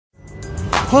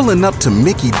Pulling up to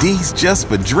Mickey D's just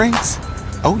for drinks?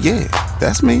 Oh yeah,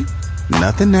 that's me.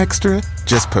 Nothing extra,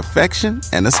 just perfection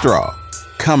and a straw.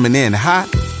 Coming in hot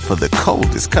for the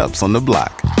coldest cups on the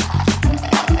block.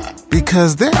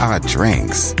 Because there are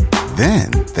drinks.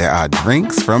 Then there are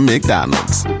drinks from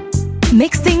McDonald's.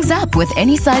 Mix things up with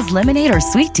any size lemonade or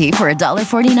sweet tea for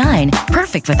 $1.49.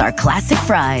 Perfect with our classic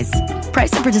fries.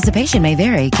 Price and participation may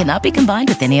vary. Cannot be combined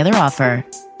with any other offer.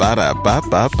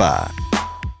 Ba-da-ba-ba-ba.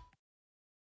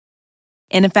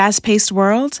 In a fast-paced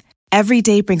world, every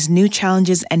day brings new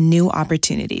challenges and new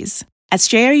opportunities. At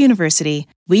Strayer University,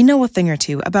 we know a thing or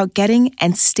two about getting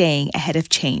and staying ahead of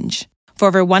change. For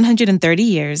over 130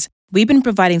 years, we've been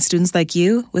providing students like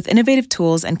you with innovative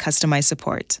tools and customized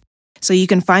support, so you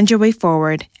can find your way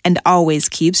forward and always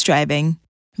keep striving.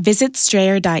 Visit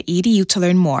strayer.edu to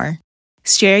learn more.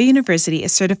 Strayer University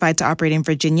is certified to operate in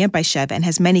Virginia by Chev and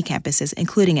has many campuses,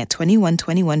 including at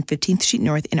 2121 15th Street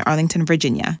North in Arlington,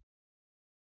 Virginia.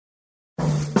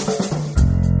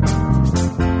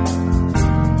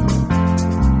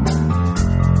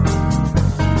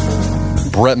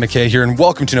 Brett McKay here, and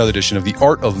welcome to another edition of the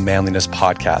Art of Manliness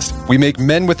podcast. We make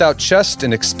men without chest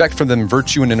and expect from them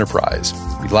virtue and enterprise.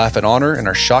 We laugh at honor and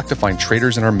are shocked to find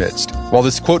traitors in our midst. While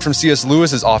this quote from C.S.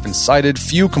 Lewis is often cited,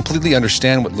 few completely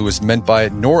understand what Lewis meant by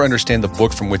it, nor understand the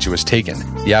book from which it was taken,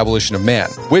 The Abolition of Man,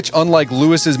 which, unlike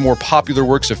Lewis's more popular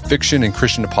works of fiction and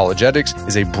Christian apologetics,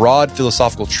 is a broad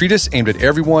philosophical treatise aimed at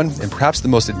everyone and perhaps the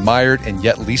most admired and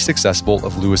yet least accessible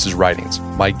of Lewis's writings.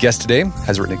 My guest today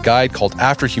has written a guide called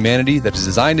After Humanity that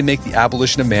is designed to make the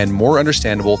abolition of man more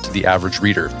understandable to the average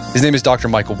reader. His name is Dr.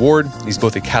 Michael Ward. He's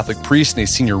both a Catholic priest and a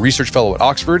senior research fellow at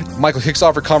Oxford. Michael kicks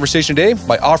off our conversation today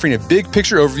by offering a big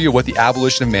picture overview of what the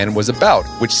abolition of man was about,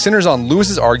 which centers on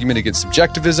Lewis's argument against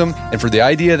subjectivism and for the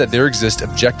idea that there exist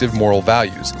objective moral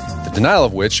values, the denial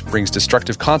of which brings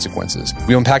destructive consequences.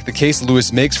 We unpack the case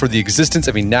Lewis makes for the existence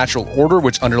of a natural order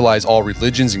which underlies all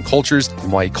religions and cultures, and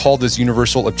why he called this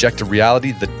universal objective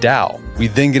reality the Tao. We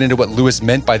then get into what Lewis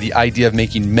meant by the idea of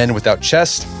making men without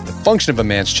chest, the function of a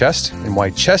man's chest, and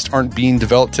why chests aren't being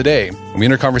developed today. And we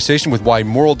enter conversation with why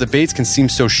moral debates can seem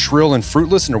so shrill and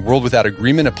fruitless in a world without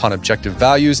agreement upon objective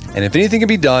values, and if anything can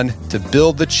be done to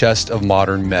build the chest of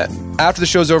modern men. After the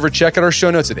show's over, check out our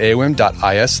show notes at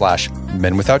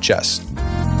aom.is/menwithoutchest.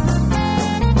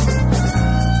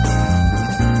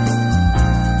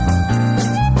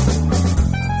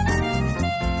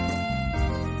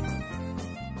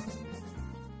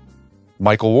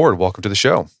 Michael Ward, welcome to the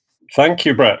show. Thank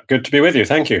you, Brett. Good to be with you.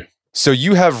 Thank you. So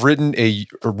you have written a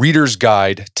reader's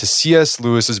guide to C.S.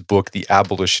 Lewis's book, The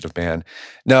Abolition of Man.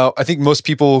 Now, I think most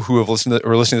people who have listened to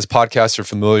this podcast are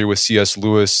familiar with C.S.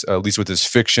 Lewis, at least with his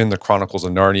fiction, The Chronicles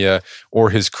of Narnia, or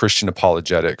his Christian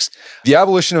apologetics. The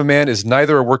Abolition of Man is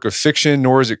neither a work of fiction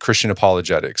nor is it Christian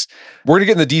apologetics. We're going to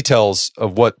get into the details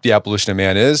of what The Abolition of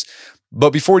Man is.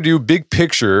 But before we do, big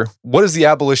picture, what is The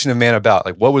Abolition of Man about?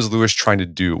 Like, what was Lewis trying to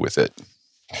do with it?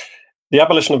 The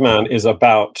Abolition of Man is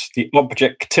about the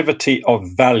objectivity of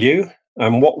value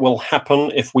and what will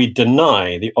happen if we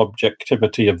deny the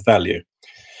objectivity of value.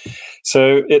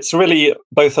 So it's really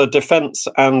both a defense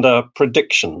and a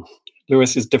prediction.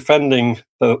 Lewis is defending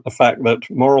the fact that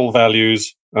moral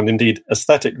values and indeed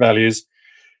aesthetic values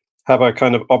have a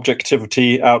kind of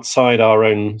objectivity outside our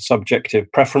own subjective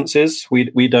preferences.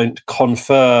 We don't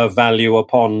confer value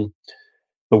upon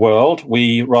the world,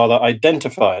 we rather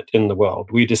identify it in the world.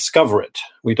 We discover it.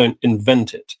 We don't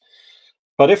invent it.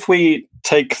 But if we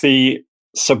take the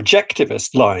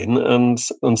subjectivist line and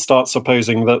start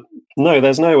supposing that, no,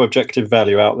 there's no objective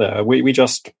value out there, we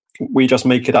just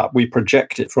make it up. We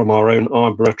project it from our own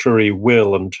arbitrary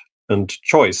will and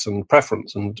choice and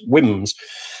preference and whims.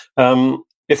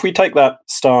 If we take that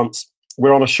stance,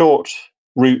 we're on a short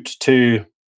route to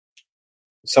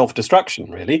self-destruction,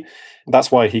 really.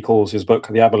 That's why he calls his book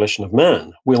The Abolition of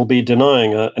Man. We'll be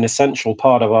denying an essential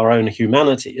part of our own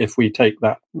humanity if we take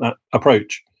that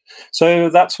approach.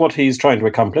 So that's what he's trying to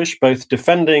accomplish, both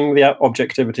defending the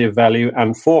objectivity of value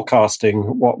and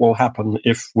forecasting what will happen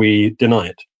if we deny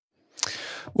it.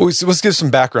 Well, so let's give some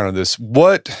background on this.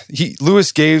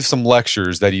 Lewis gave some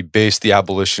lectures that he based The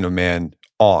Abolition of Man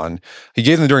on. He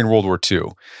gave them during World War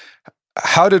II.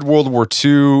 How did World War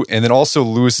II and then also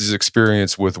Lewis's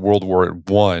experience with World War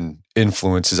I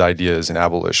influence his ideas in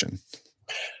abolition?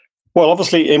 Well,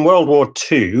 obviously, in World War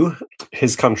II,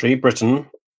 his country, Britain,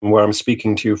 where I'm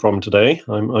speaking to you from today,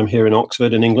 I'm here in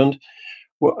Oxford, in England.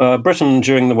 Britain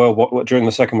during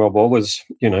the Second World War was,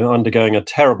 undergoing a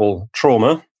terrible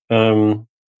trauma.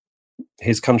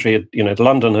 His country had,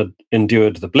 London had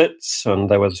endured the Blitz, and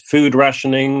there was food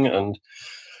rationing, and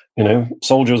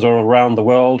soldiers are around the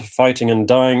world fighting and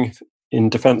dying in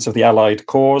defense of the Allied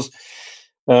cause.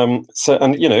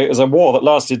 It was a war that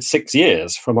lasted 6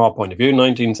 years from our point of view,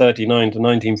 1939 to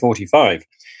 1945.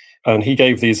 And he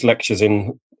gave these lectures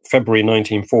in February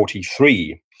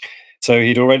 1943. So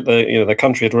the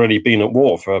country had already been at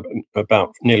war for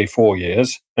about nearly 4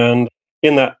 years. And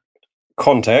in that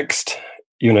context,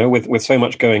 with so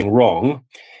much going wrong,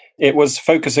 it was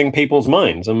focusing people's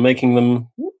minds and making them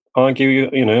argue,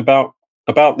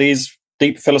 about these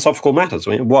deep philosophical matters.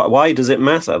 I mean, why does it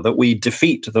matter that we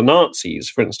defeat the Nazis,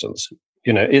 for instance?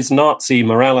 Is Nazi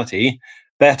morality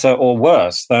better or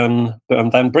worse than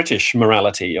British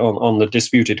morality on the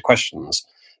disputed questions?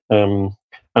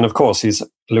 And of course,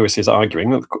 Lewis is arguing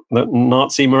that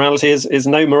Nazi morality is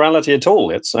no morality at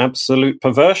all. It's absolute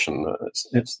perversion.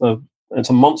 It's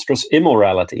a monstrous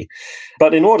immorality.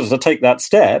 But in order to take that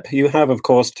step, you have, of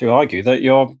course, to argue that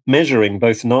you're measuring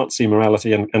both Nazi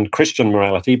morality and Christian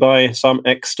morality by some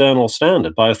external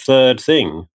standard, by a third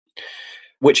thing,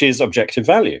 which is objective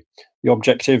value. The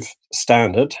objective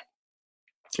standard,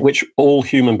 which all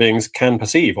human beings can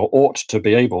perceive or ought to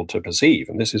be able to perceive.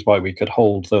 And this is why we could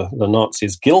hold the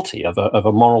Nazis guilty of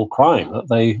a moral crime, that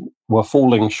they were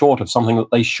falling short of something that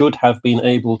they should have been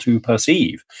able to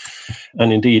perceive,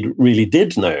 and indeed really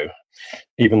did know,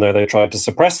 even though they tried to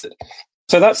suppress it.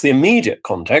 So that's the immediate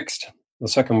context, the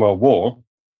Second World War.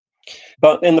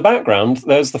 But in the background,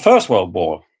 there's the First World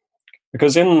War.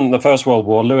 Because in the First World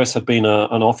War, Lewis had been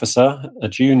an officer, a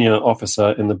junior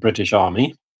officer in the British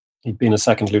Army. He'd been a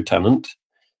second lieutenant,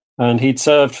 and he'd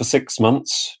served for 6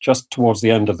 months, just towards the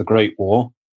end of the Great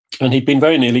War, and he'd been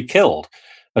very nearly killed.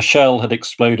 A shell had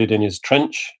exploded in his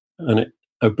trench, and it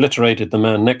obliterated the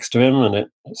man next to him, and it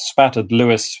spattered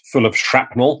Lewis full of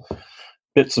shrapnel,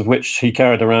 bits of which he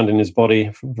carried around in his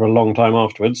body for a long time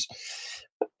afterwards.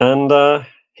 And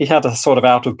he had a sort of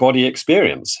out-of-body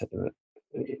experience.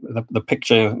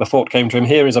 The thought came to him,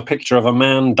 here is a picture of a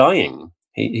man dying.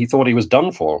 He thought he was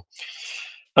done for.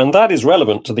 And that is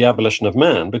relevant to the abolition of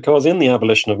man, because in the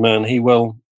abolition of man, he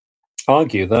will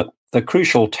argue that the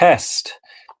crucial test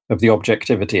of the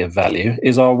objectivity of value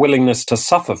is our willingness to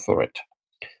suffer for it.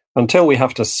 Until we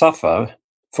have to suffer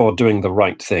for doing the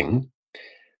right thing,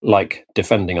 like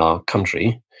defending our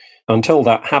country, until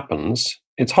that happens,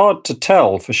 it's hard to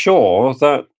tell for sure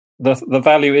that the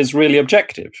value is really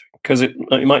objective, because it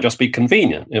might just be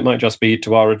convenient. It might just be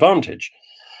to our advantage.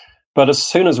 But as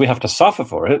soon as we have to suffer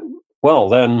for it, well,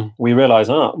 then we realize,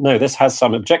 no, this has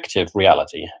some objective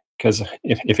reality. Because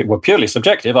if it were purely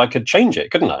subjective, I could change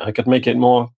it, couldn't I? I could make it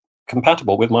more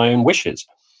compatible with my own wishes.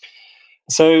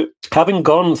 So having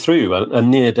gone through a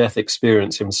near-death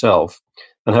experience himself,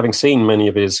 and having seen many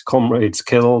of his comrades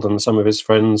killed and some of his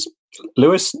friends,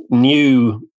 Lewis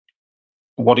knew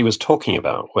what he was talking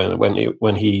about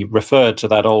when he referred to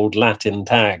that old Latin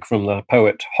tag from the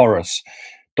poet Horace,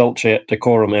 dulce et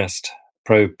decorum est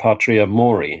pro patria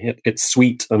mori. It's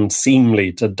sweet and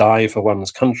seemly to die for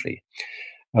one's country.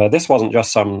 This wasn't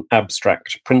just some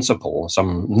abstract principle,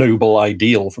 some noble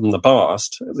ideal from the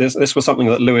past. This was something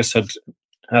that Lewis had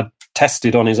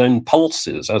tested on his own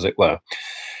pulses, as it were.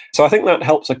 So I think that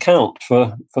helps account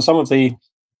for some of the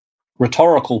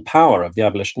rhetorical power of the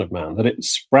abolition of man, that it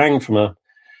sprang from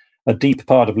a deep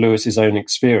part of Lewis's own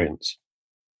experience.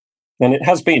 And it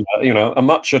has been, a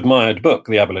much admired book,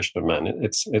 The Abolition of Man.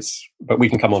 But we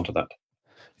can come on to that.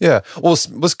 Yeah. Well,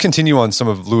 let's continue on some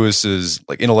of Lewis's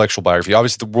intellectual biography.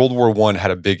 Obviously, the World War I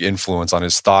had a big influence on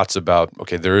his thoughts about,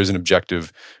 okay, there is an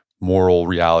objective moral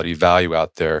reality value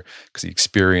out there, because he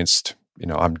experienced,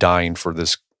 I'm dying for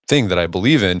this thing that I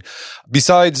believe in.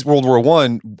 Besides World War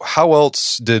I, how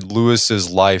else did Lewis's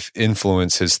life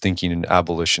influence his thinking in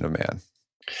Abolition of Man?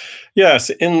 Yes,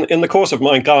 in the course of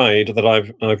my guide that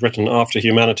I've written, After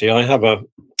Humanity, I have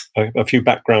a few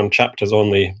background chapters on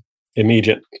the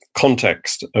immediate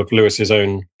context of Lewis's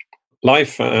own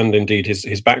life and indeed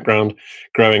his background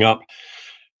growing up,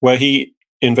 where he,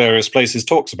 in various places,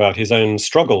 talks about his own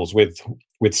struggles with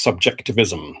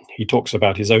subjectivism. He talks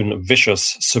about his own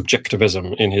vicious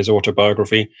subjectivism in his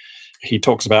autobiography. He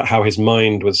talks about how his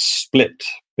mind was split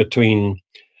between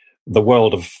the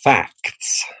world of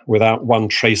facts without one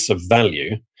trace of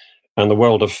value and the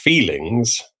world of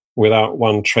feelings without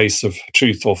one trace of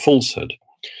truth or falsehood.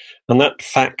 And that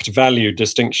fact-value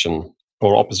distinction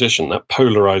or opposition, that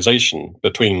polarization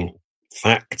between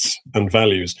facts and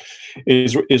values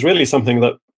is really something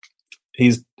that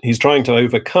he's trying to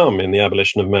overcome in The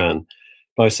Abolition of Man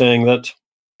by saying that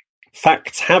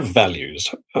facts have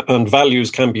values and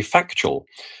values can be factual.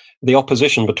 The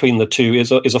opposition between the two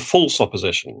is a false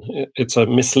opposition. It's a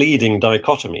misleading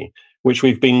dichotomy, which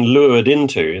we've been lured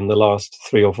into in the last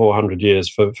 300 or 400 years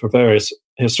for various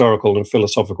historical and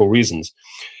philosophical reasons.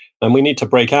 And we need to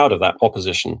break out of that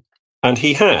opposition. And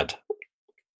he had.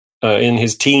 In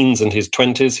his teens and his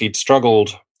 20s, he'd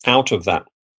struggled out of that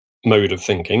mode of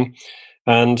thinking.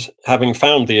 And having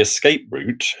found the escape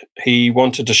route, he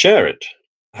wanted to share it.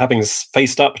 Having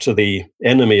faced up to the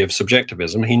enemy of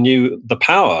subjectivism, he knew the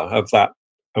power of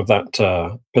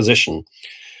that position.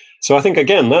 So I think,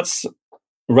 again, that's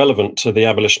relevant to the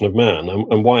abolition of man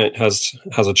and why it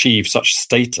has achieved such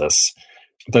status,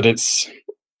 that it's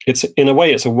in a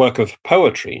way, it's a work of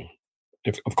poetry.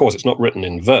 Of course, it's not written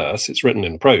in verse, it's written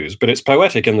in prose, but it's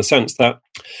poetic in the sense that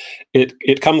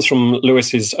it comes from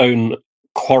Lewis's own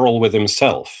quarrel with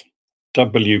himself.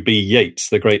 W.B. Yeats,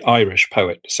 the great Irish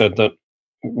poet, said that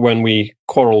when we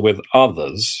quarrel with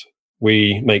others,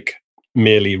 we make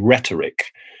merely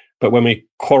rhetoric. But when we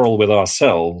quarrel with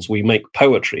ourselves, we make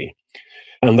poetry.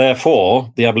 And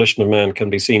therefore, The Abolition of Man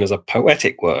can be seen as a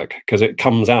poetic work because it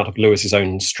comes out of Lewis's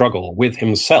own struggle with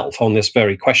himself on this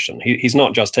very question. He's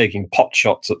not just taking pot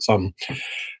shots at some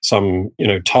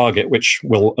target which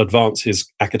will advance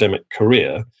his academic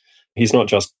career. He's not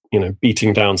just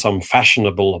beating down some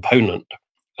fashionable opponent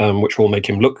which will make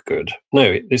him look good.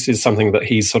 No, this is something that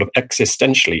he's sort of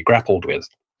existentially grappled with.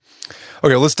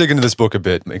 Okay, let's dig into this book a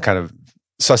bit and kind of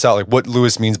suss out what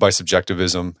Lewis means by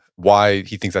subjectivism, why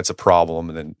he thinks that's a problem,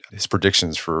 and then his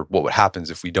predictions for what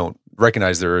happens if we don't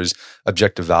recognize there is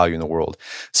objective value in the world.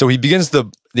 So he begins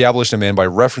the Abolition of Man by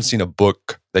referencing a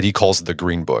book that he calls the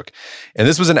Green Book. And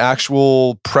this was an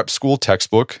actual prep school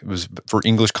textbook. It was for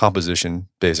English composition,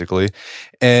 basically.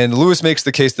 And Lewis makes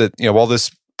the case that, while this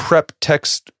prep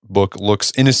textbook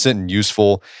looks innocent and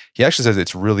useful, he actually says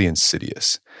it's really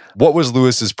insidious. What was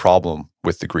Lewis's problem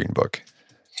with the Green Book?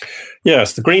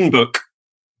 Yes, the Green Book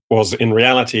was in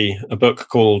reality a book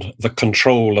called The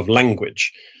Control of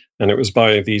Language. And it was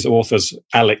by these authors,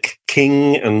 Alec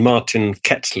King and Martin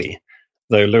Ketley,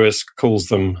 though Lewis calls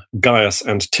them Gaius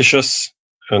and Titius.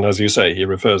 And as you say, he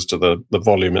refers to the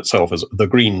volume itself as the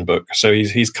Green Book. So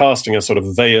he's casting a sort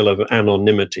of veil of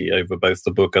anonymity over both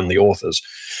the book and the authors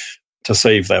to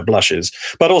save their blushes,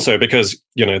 but also because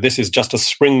this is just a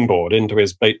springboard into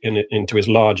his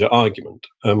larger argument.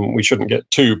 We shouldn't get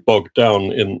too bogged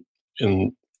down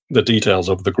in the details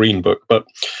of the Green Book, but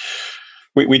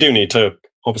we do need to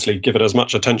obviously give it as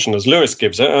much attention as Lewis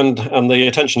gives it, and the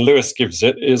attention Lewis gives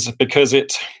it is because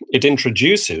it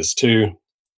introduces to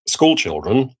school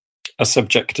children a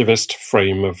subjectivist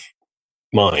frame of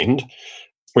mind,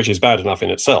 which is bad enough in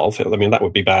itself. I mean, that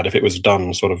would be bad if it was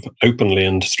done sort of openly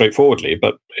and straightforwardly,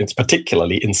 but it's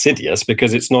particularly insidious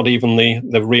because it's not even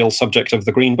the real subject of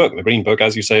the Green Book. The Green Book,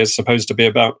 as you say, is supposed to be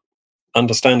about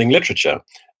understanding literature.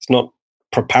 It's not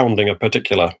propounding a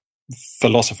particular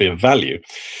philosophy of value.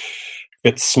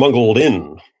 It's smuggled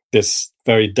in this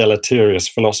very deleterious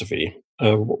philosophy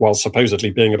while supposedly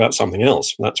being about something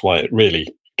else. That's why it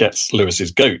really gets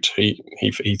Lewis's goat.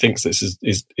 He thinks this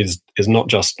is not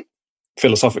just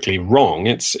philosophically wrong.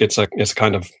 It's a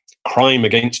kind of crime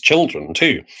against children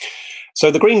too.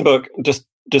 So the Green Book just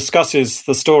discusses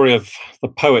the story of the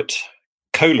poet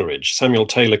Coleridge, Samuel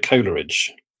Taylor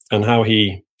Coleridge, and how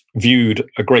he viewed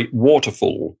a great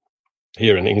waterfall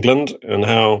here in England, and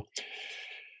how,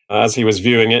 as he was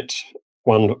viewing it,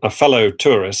 a fellow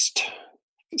tourist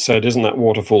said, "Isn't that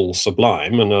waterfall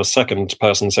sublime?" And a second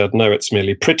person said, "No, it's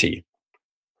merely pretty."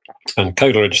 And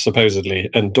Coleridge supposedly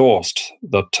endorsed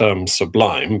the term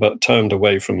sublime, but turned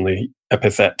away from the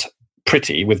epithet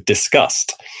pretty with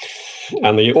disgust.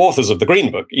 And the authors of the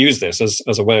Green Book use this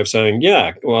as a way of saying,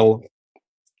 yeah, well,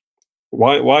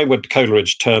 why would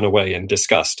Coleridge turn away in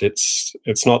disgust?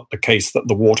 It's not the case that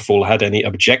the waterfall had any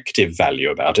objective value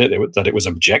about it, that it was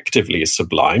objectively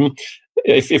sublime.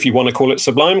 If you want to call it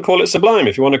sublime, call it sublime.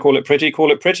 If you want to call it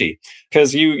pretty,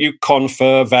 because you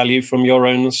confer value from your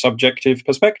own subjective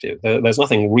perspective. There's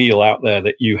nothing real out there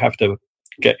that you have to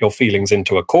get your feelings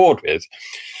into accord with.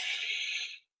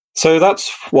 So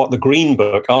that's what the Green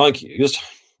Book argues,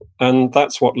 and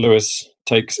that's what Lewis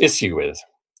takes issue with.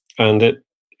 And it,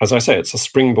 as I say, it's a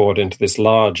springboard into this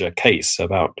larger case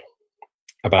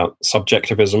about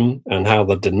subjectivism and how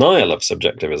the denial of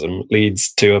subjectivism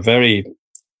leads to a very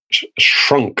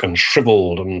shrunk and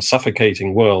shriveled and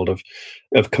suffocating world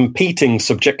of competing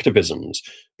subjectivisms,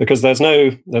 because there's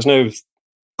no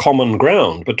common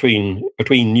ground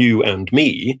between you and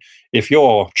me if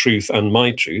your truth and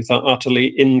my truth are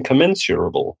utterly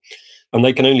incommensurable. And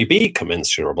they can only be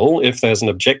commensurable if there's an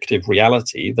objective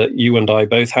reality that you and I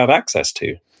both have access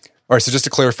to. All right, so just to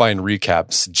clarify and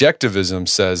recap, subjectivism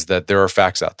says that there are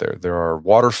facts out there. There are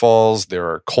waterfalls, there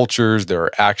are cultures, there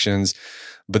are actions,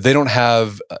 but they don't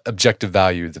have objective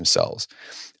value themselves.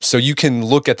 So you can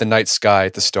look at the night sky,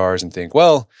 at the stars, and think,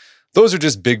 well, those are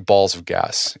just big balls of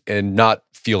gas and not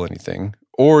feel anything.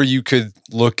 Or you could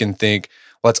look and think,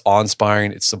 well, that's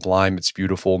awe-inspiring, it's sublime, it's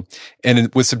beautiful.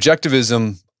 And with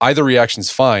subjectivism, either reaction's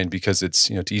fine because it's,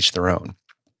 to each their own.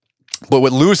 But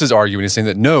what Lewis is arguing is saying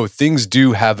that no, things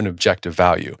do have an objective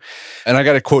value. And I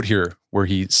got a quote here where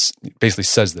he basically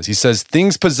says this. He says,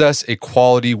 things possess a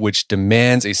quality which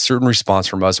demands a certain response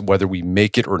from us, whether we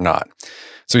make it or not.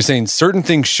 So he's saying certain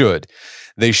things should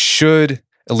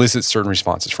elicit certain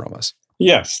responses from us.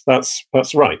 Yes, that's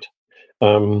right.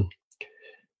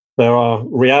 There are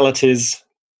realities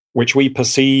which we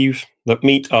perceive that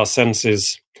meet our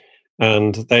senses,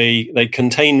 and they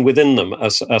contain within them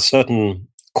a certain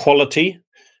quality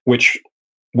which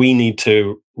we need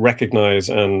to recognize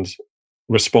and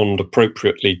respond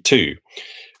appropriately to.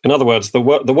 In other words, the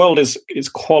world is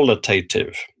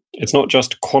qualitative. It's not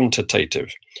just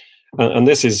quantitative. And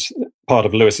this is part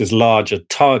of Lewis's larger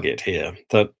target here,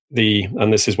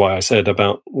 and this is why I said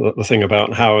about the thing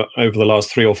about how over the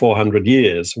last 300 or 400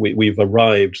 years, we've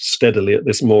arrived steadily at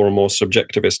this more and more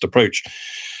subjectivist approach.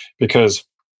 Because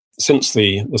since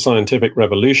the scientific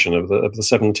revolution of the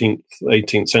 17th,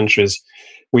 18th centuries,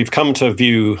 we've come to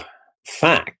view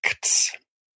facts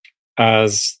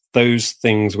as those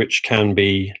things which can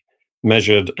be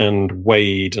measured and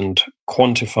weighed and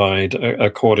quantified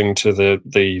according to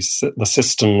the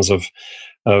systems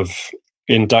of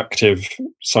inductive,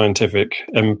 scientific,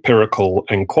 empirical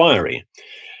inquiry,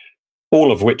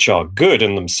 all of which are good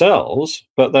in themselves,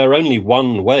 but they're only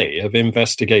one way of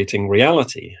investigating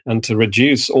reality. And to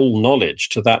reduce all knowledge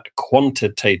to that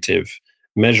quantitative,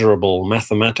 measurable,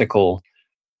 mathematical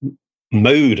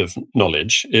mode of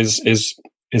knowledge is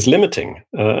limiting.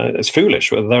 It's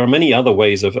foolish. There are many other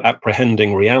ways of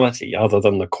apprehending reality other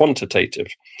than the quantitative.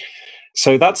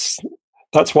 So that's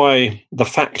why the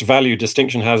fact-value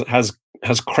distinction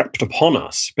has crept upon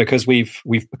us, because we've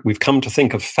come to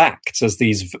think of facts as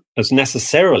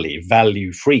necessarily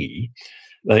value-free.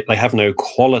 They have no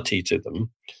quality to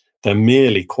them. They're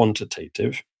merely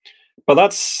quantitative. But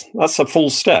that's a full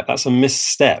step. That's a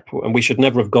misstep, and we should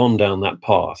never have gone down that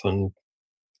path. And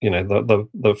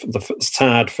the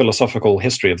sad philosophical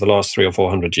history of the last 300 or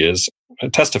 400 years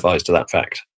testifies to that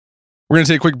fact. We're going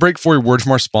to take a quick break for a word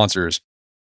from our sponsors.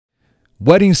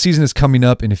 Wedding season is coming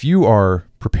up, and if you are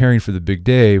preparing for the big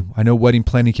day, I know wedding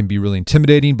planning can be really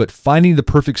intimidating, but finding the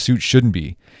perfect suit shouldn't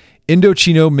be.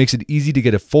 Indochino makes it easy to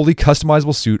get a fully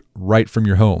customizable suit right from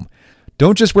your home.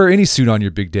 Don't just wear any suit on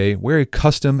your big day, wear a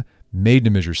custom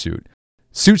made-to-measure suit.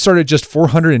 Suits start at just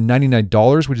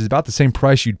 $499, which is about the same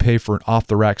price you'd pay for an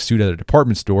off-the-rack suit at a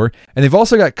department store. And they've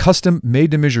also got custom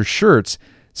made-to-measure shirts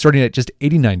starting at just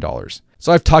 $89.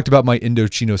 So I've talked about my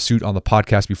Indochino suit on the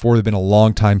podcast before. They've been a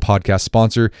long-time podcast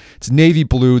sponsor. It's navy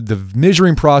blue. The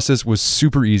measuring process was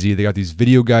super easy. They got these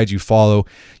video guides you follow.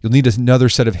 You'll need another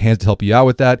set of hands to help you out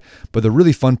with that. But the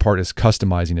really fun part is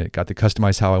customizing it. Got to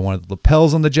customize how I wanted the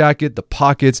lapels on the jacket, the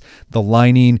pockets, the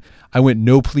lining. I went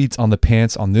no pleats on the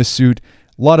pants on this suit.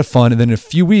 A lot of fun. And then in a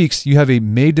few weeks, you have a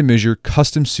made-to-measure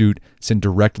custom suit sent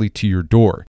directly to your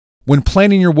door. When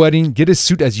planning your wedding, get a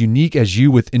suit as unique as you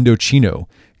with Indochino.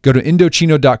 Go to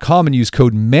Indochino.com and use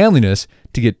code manliness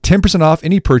to get 10% off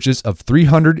any purchase of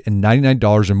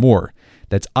 $399 or more.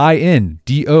 That's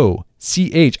INDOCHINO.com,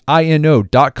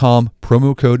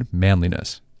 promo code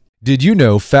manliness. Did you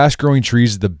know Fast Growing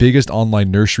Trees is the biggest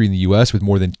online nursery in the U.S. with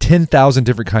more than 10,000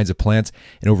 different kinds of plants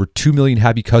and over 2 million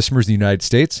happy customers in the United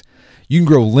States? You can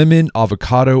grow lemon,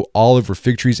 avocado, olive, or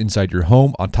fig trees inside your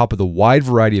home on top of the wide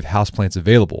variety of houseplants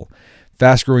available.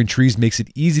 Fast Growing Trees makes it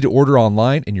easy to order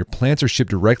online, and your plants are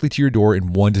shipped directly to your door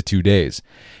in 1 to 2 days.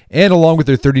 And along with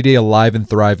their 30-day Alive and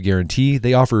Thrive guarantee,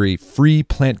 they offer a free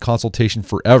plant consultation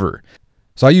forever.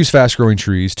 So I use Fast Growing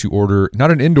Trees to order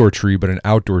not an indoor tree, but an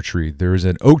outdoor tree. There is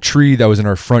an oak tree that was in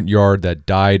our front yard that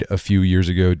died a few years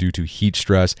ago due to heat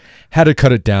stress. Had to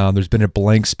cut it down. There's been a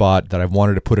blank spot that I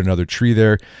wanted to put another tree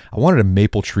there. I wanted a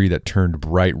maple tree that turned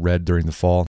bright red during the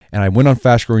fall. And I went on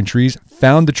Fast Growing Trees,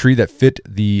 found the tree that fit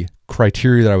the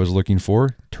criteria that I was looking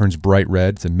for. Turns bright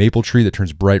red. It's a maple tree that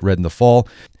turns bright red in the fall.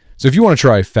 So if you want to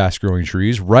try Fast Growing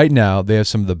Trees, right now they have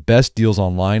some of the best deals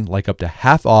online, like up to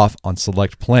half off on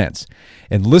select plants.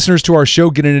 And listeners to our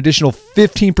show get an additional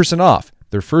 15% off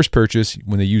their first purchase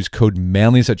when they use code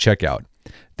manliness at checkout.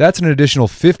 That's an additional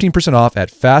 15% off at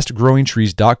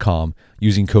fastgrowingtrees.com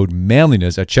using code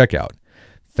manliness at checkout.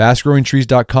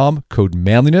 Fastgrowingtrees.com, code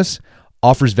manliness.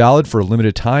 Offers valid for a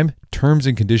limited time. Terms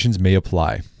and conditions may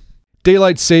apply.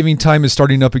 Daylight saving time is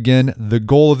starting up again. The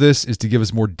goal of this is to give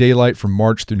us more daylight from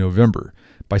March through November.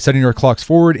 By setting our clocks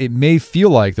forward, it may feel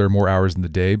like there are more hours in the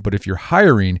day, but if you're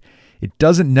hiring, it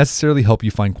doesn't necessarily help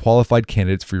you find qualified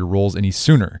candidates for your roles any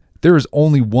sooner. There is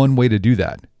only one way to do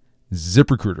that: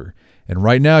 ZipRecruiter. And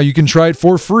right now you can try it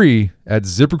for free at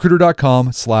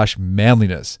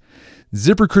ZipRecruiter.com/manliness.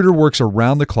 ZipRecruiter works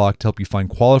around the clock to help you find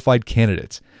qualified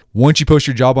candidates. Once you post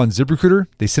your job on ZipRecruiter,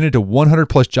 they send it to 100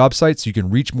 plus job sites so you can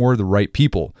reach more of the right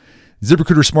people.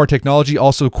 ZipRecruiter's smart technology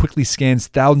also quickly scans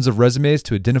thousands of resumes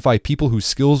to identify people whose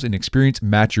skills and experience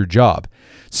match your job.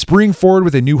 Spring forward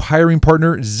with a new hiring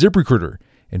partner, ZipRecruiter,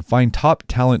 and find top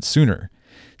talent sooner.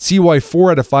 See why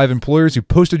 4 out of 5 employers who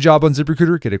post a job on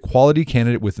ZipRecruiter get a quality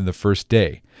candidate within the first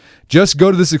day. Just go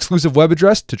to this exclusive web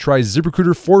address to try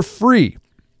ZipRecruiter for free.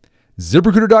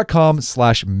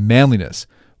 ZipRecruiter.com/manliness.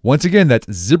 Once again, that's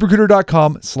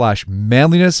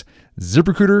ZipRecruiter.com/manliness.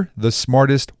 ZipRecruiter, the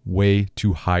smartest way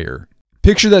to hire.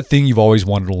 Picture that thing you've always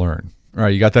wanted to learn. All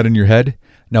right, you got that in your head?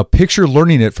 Now picture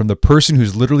learning it from the person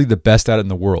who's literally the best at it in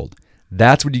the world.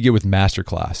 That's what you get with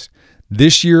Masterclass.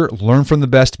 This year, learn from the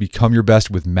best to become your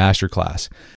best with Masterclass.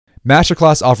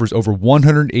 Masterclass offers over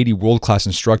 180 world-class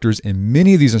instructors, and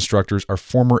many of these instructors are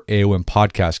former AOM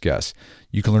podcast guests.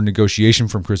 You can learn negotiation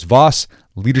from Chris Voss,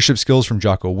 leadership skills from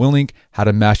Jocko Willink, how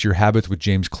to master your habits with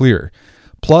James Clear.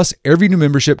 Plus, every new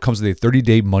membership comes with a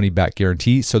 30-day money-back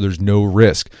guarantee, so there's no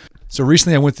risk. So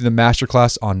recently I went through the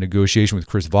masterclass on negotiation with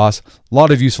Chris Voss. A lot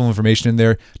of useful information in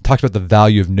there. Talked about the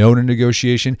value of knowing in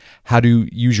negotiation, how to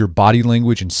use your body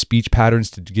language and speech patterns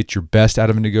to get your best out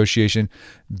of a negotiation.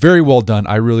 Very well done.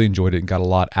 I really enjoyed it and got a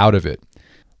lot out of it.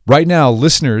 Right now,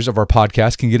 listeners of our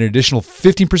podcast can get an additional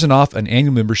 15% off an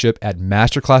annual membership at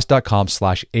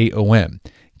masterclass.com/AOM.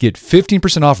 Get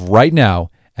 15% off right now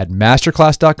at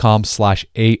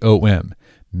masterclass.com/AOM.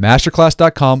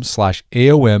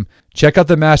 Masterclass.com/AOM. Check out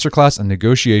the masterclass on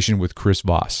negotiation with Chris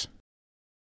Voss.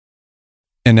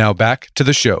 And now back to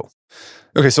the show.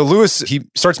 Okay, so Lewis, he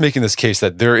starts making this case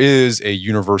that there is a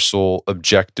universal,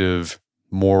 objective,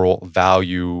 moral,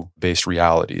 value-based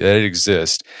reality, that it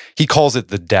exists. He calls it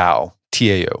the Tao,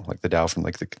 T-A-O, like the Tao from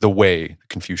like the way, the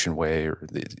Confucian way or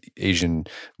the Asian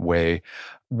way.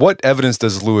 What evidence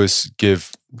does Lewis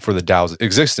give for the Tao's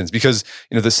existence? Because,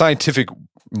 you know, the scientific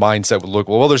mindset would look,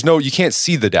 you can't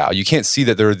see the Tao. You can't see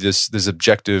that this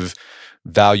objective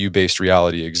value-based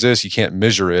reality exists. You can't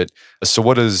measure it. So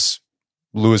what does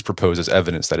Lewis propose as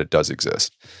evidence that it does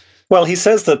exist? Well, he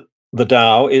says that the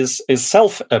Tao is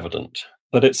self-evident,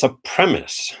 that it's a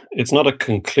premise. It's not a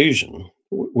conclusion.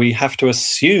 We have to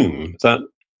assume that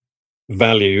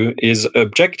value is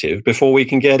objective before we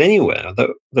can get anywhere,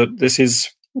 that this is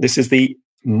the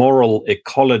moral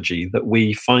ecology that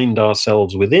we find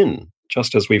ourselves within,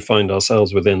 just as we find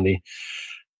ourselves within the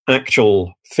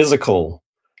actual physical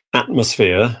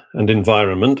atmosphere and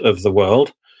environment of the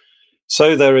world.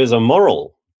 So there is a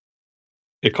moral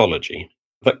ecology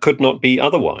that could not be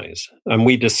otherwise. And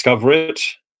we discover it,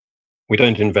 we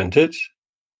don't invent it.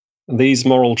 These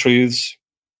moral truths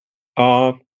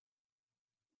are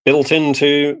built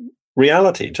into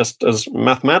reality, just as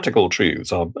mathematical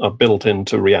truths are built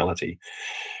into reality.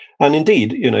 And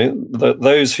indeed, you know,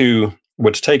 those who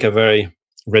would take a very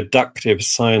reductive,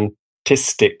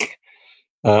 scientistic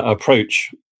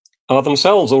approach are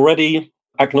themselves already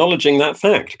acknowledging that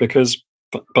fact, because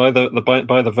by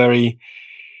the very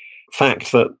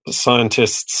fact that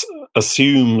scientists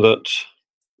assume that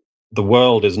the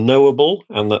world is knowable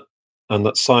and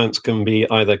that science can be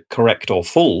either correct or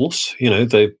false, you know,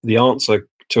 the answer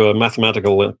to a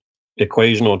mathematical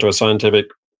equation or to a scientific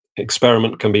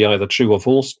experiment can be either true or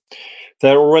false,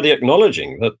 they're already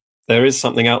acknowledging that there is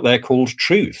something out there called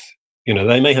truth. You know,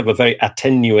 they may have a very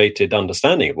attenuated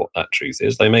understanding of what that truth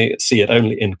is. They may see it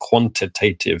only in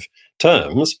quantitative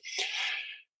terms,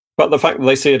 but the fact that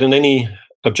they see it in any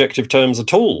objective terms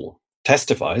at all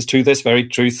testifies to this very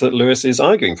truth that Lewis is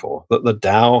arguing for, that the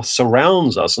Tao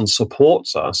surrounds us and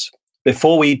supports us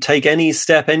before we take any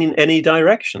step in any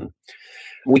direction.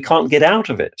 We can't get out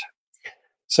of it.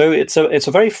 So it's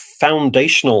a very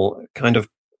foundational kind of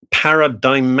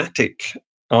paradigmatic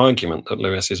argument that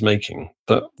Lewis is making,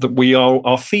 that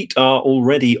our feet are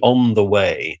already on the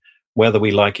way, whether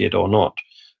we like it or not.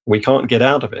 We can't get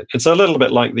out of it. It's a little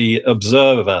bit like the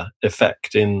observer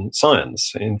effect in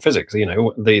science, in physics. You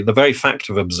know, the very fact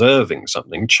of observing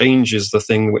something changes the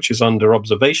thing which is under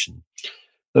observation.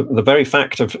 The very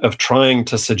fact of trying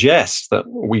to suggest that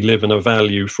we live in a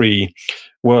value-free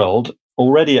world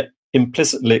already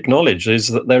implicitly acknowledges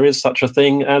that there is such a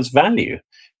thing as value.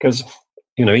 Because,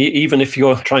 you know, even if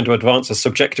you're trying to advance a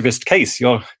subjectivist case,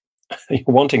 you're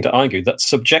wanting to argue that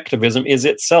subjectivism is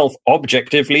itself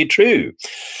objectively true.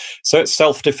 So it's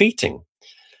self-defeating.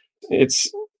 It's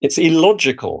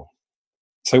illogical.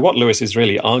 So what Lewis is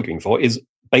really arguing for is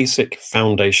basic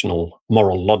foundational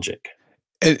moral logic.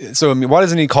 So, I mean, why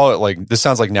doesn't he call it like, this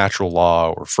sounds like natural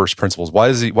law or first principles. Why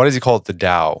does he call it the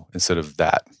Tao instead of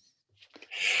that?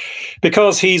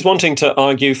 Because he's wanting to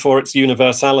argue for its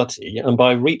universality, and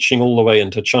by reaching all the way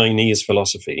into Chinese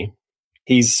philosophy,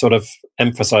 he's sort of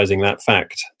emphasizing that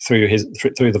fact through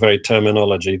the very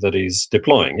terminology that he's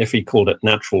deploying. If he called it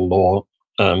natural law,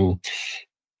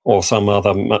 or some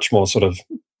other much more sort of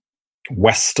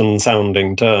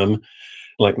Western-sounding term,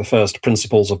 like the first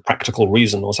principles of practical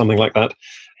reason or something like that,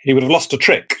 he would have lost a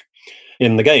trick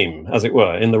in the game, as it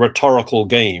were, in the rhetorical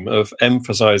game of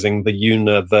emphasizing the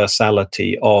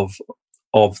universality of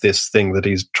this thing that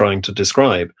he's trying to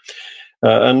describe.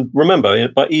 And remember,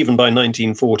 even by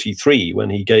 1943, when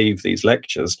he gave these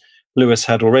lectures, Lewis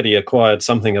had already acquired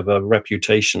something of a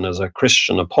reputation as a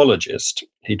Christian apologist.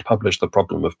 He'd published The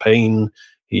Problem of Pain.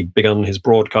 He'd begun his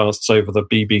broadcasts over the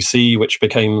BBC, which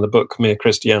became the book Mere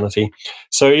Christianity.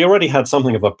 So he already had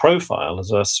something of a profile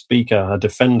as a speaker, a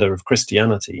defender of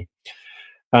Christianity.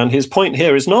 And his point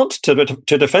here is not to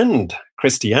defend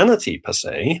Christianity per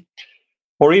se,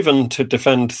 or even to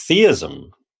defend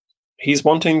theism. He's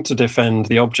wanting to defend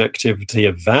the objectivity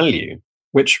of value,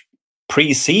 which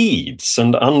precedes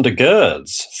and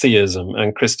undergirds theism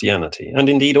and Christianity, and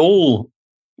indeed all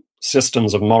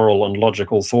systems of moral and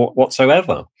logical thought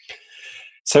whatsoever.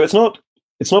 So it's not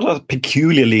a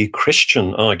peculiarly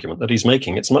Christian argument that he's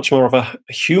making. It's much more of a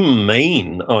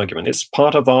humane argument. It's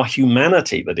part of our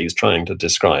humanity that he's trying to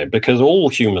describe, because all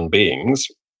human beings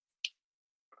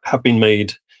have been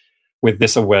made with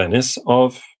this awareness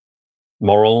of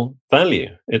moral value.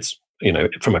 It's,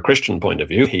 from a Christian point of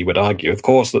view, he would argue, of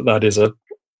course, that is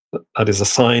a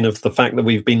sign of the fact that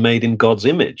we've been made in God's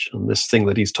image. And this thing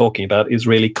that he's talking about is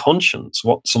really conscience.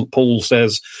 What St. Paul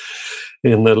says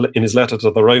in his letter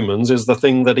to the Romans is the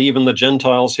thing that even the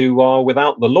Gentiles who are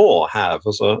without the law have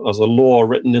as a law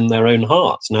written in their own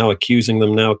hearts, now accusing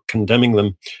them, now condemning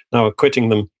them, now acquitting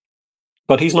them.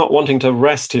 But he's not wanting to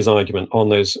rest his argument on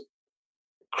those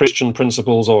Christian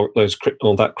principles or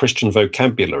that Christian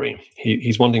vocabulary.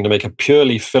 He's wanting to make a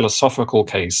purely philosophical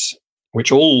case,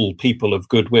 which all people of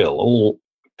goodwill, all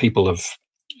people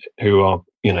who are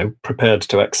prepared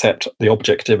to accept the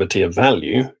objectivity of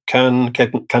value can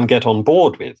get on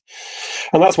board with.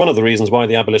 And that's one of the reasons why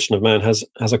the Abolition of Man has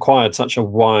acquired such a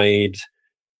wide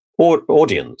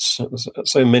audience.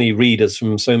 So many readers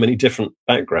from so many different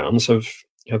backgrounds have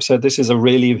said this is a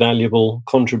really valuable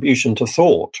contribution to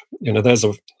thought. There's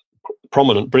a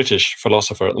prominent British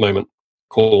philosopher at the moment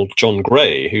called John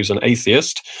Gray, who's an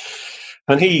atheist,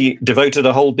 and he devoted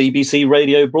a whole BBC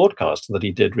radio broadcast that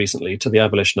he did recently to the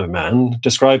Abolition of Man,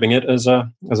 describing it as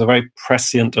a very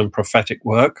prescient and prophetic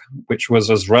work, which was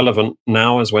as relevant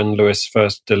now as when Lewis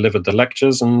first delivered the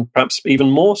lectures, and perhaps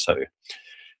even more so.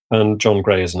 And John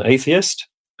Gray is an atheist,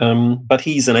 but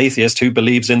he's an atheist who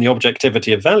believes in the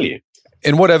objectivity of value.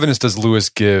 And what evidence does Lewis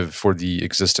give for the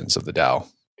existence of the Tao?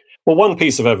 Well, one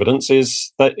piece of evidence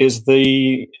is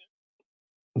the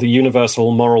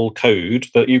universal moral code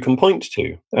that you can point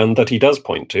to, and that he does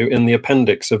point to in the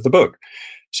appendix of the book.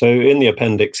 So in the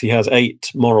appendix, he has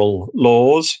 8 moral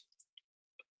laws: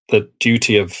 the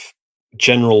duty of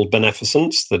general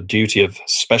beneficence, the duty of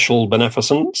special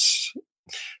beneficence,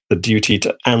 the duty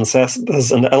to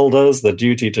ancestors and elders, the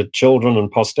duty to children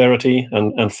and posterity,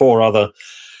 and 4 other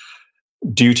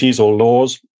duties or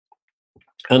laws.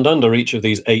 And under each of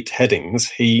these 8 headings,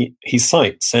 he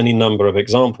cites any number of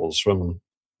examples from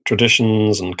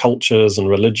traditions and cultures and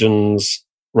religions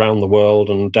around the world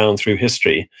and down through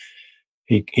history.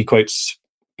 He quotes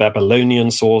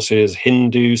Babylonian sources,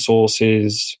 Hindu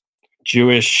sources,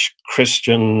 Jewish,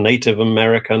 Christian, Native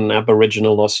American,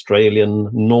 Aboriginal, Australian,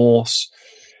 Norse,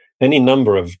 any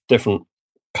number of different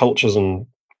cultures and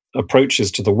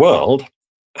approaches to the world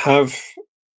have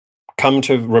come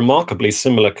to remarkably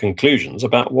similar conclusions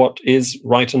about what is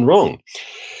right and wrong.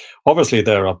 Obviously,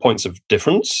 there are points of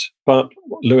difference, but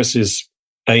Lewis's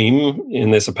aim in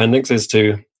this appendix is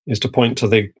to point to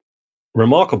the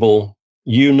remarkable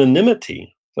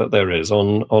unanimity that there is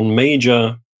on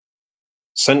major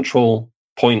central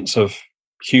points of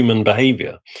human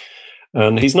behavior.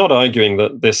 And he's not arguing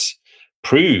that this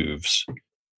proves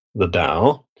the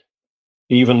Tao.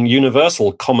 Even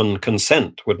universal common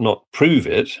consent would not prove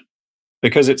it,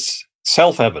 because it's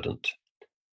self-evident.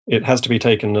 It has to be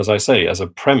taken, as I say, as a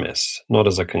premise, not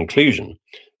as a conclusion.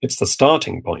 It's the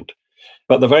starting point.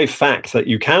 But the very fact that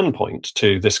you can point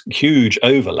to this huge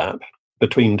overlap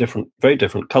between very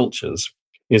different cultures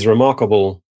is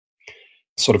remarkable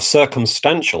sort of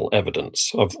circumstantial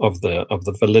evidence of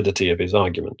the validity of his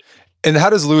argument. And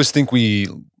how does Lewis think we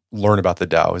learn about the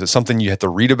Tao? Is it something you have to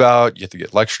read about? You have to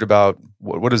get lectured about?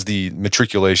 What does the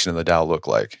matriculation of the Tao look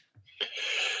like?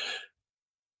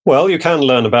 Well, you can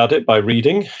learn about it by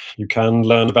reading. You can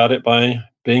learn about it by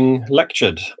being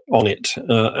lectured on it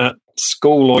at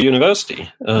school or university.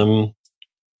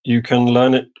 You can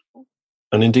learn it,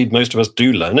 and indeed most of us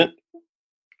do learn it,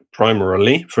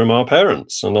 primarily from our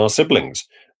parents and our siblings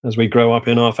as we grow up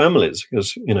in our families,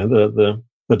 because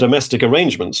the domestic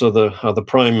arrangements are the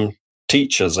prime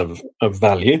teachers of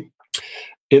value.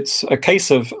 It's a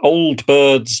case of old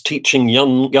birds teaching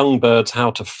young birds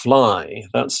how to fly.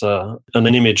 That's an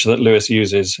image that Lewis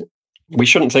uses. We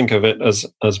shouldn't think of it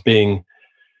as being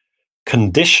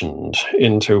conditioned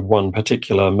into one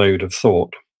particular mode of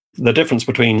thought. The difference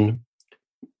between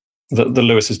that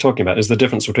Lewis is talking about is the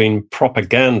difference between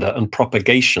propaganda and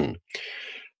propagation.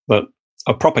 That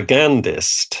a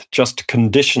propagandist just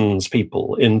conditions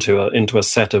people into a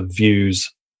set of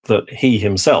views that he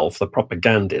himself, the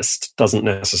propagandist, doesn't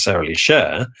necessarily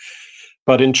share.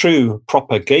 But in true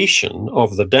propagation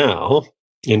of the Tao,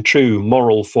 in true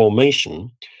moral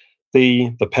formation,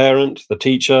 the parent, the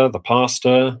teacher, the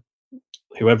pastor,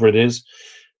 whoever it is,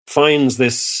 finds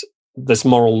this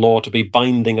moral law to be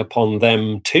binding upon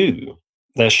them too.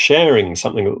 They're sharing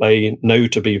something that they know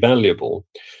to be valuable.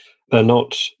 They're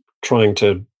not trying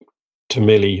to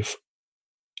merely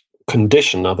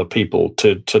condition other people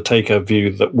to take a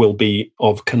view that will be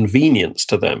of convenience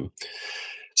to them.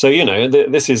 So,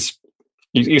 this is,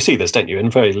 you see this, don't you,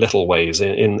 in very little ways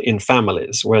in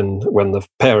families when the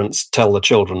parents tell the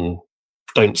children,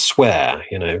 don't swear,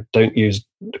 don't use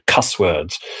cuss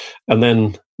words. And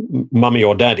then mummy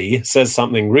or daddy says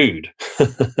something rude.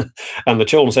 And the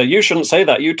children say, you shouldn't say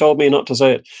that. You told me not to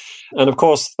say it. And of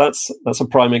course, that's a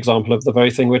prime example of the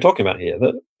very thing we're talking about here,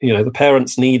 that, the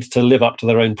parents need to live up to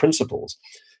their own principles.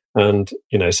 And,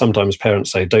 sometimes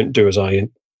parents say, don't do as I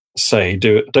say,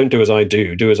 don't do as I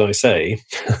do as I say.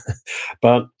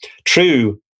 But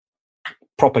true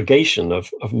propagation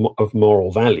of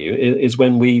moral value is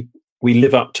when we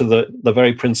live up to the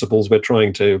very principles we're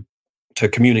trying to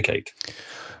communicate.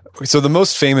 So the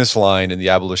most famous line in The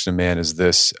Abolition of Man is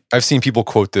this. I've seen people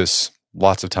quote this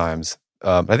lots of times.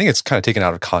 I think it's kind of taken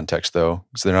out of context, though.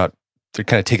 So they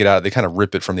kind of take it out, they kind of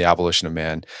rip it from The Abolition of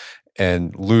Man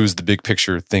and lose the big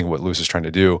picture thing, what Lewis is trying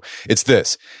to do. It's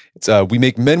this. It's we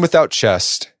make men without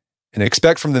chest and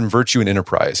expect from them virtue and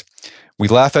enterprise. We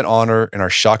laugh at honor and are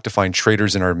shocked to find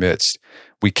traitors in our midst.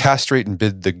 We castrate and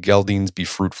bid the geldings be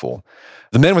fruitful.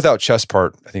 The men without chest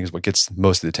part, I think, is what gets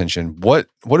most of the attention. What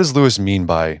does Lewis mean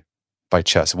by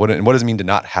chest? What does it mean to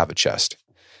not have a chest?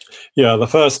 Yeah, the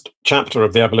first chapter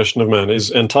of The Abolition of Man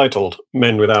is entitled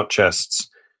Men Without Chests.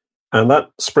 And that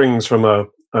springs from a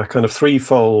kind of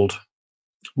threefold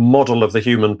model of the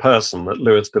human person that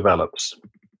Lewis develops.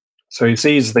 So he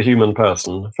sees the human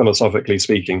person, philosophically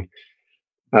speaking,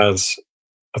 as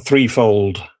a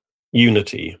threefold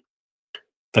unity: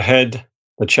 the head,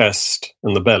 the chest,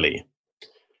 and the belly.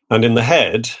 And in the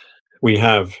head, we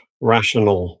have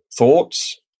rational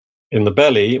thoughts. In the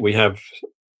belly, we have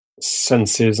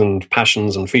senses and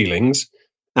passions and feelings,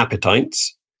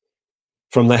 appetites.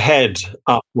 From the head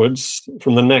upwards,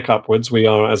 from the neck upwards, we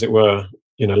are, as it were,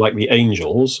 like the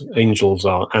angels. Angels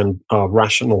are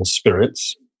rational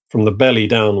spirits. From the belly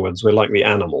downwards, we're like the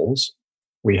animals.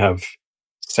 We have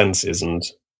senses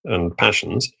and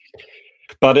passions.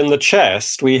 But in the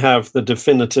chest, we have the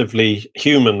definitively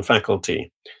human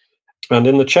faculty. And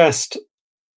in the chest,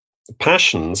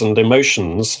 passions and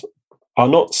emotions are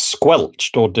not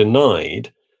squelched or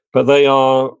denied, but they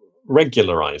are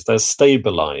regularized, they're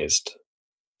stabilized.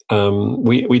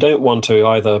 We don't want to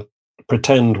either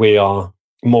pretend we are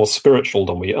more spiritual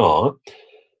than we are.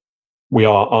 We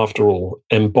are, after all,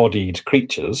 embodied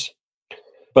creatures.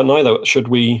 But neither should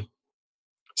we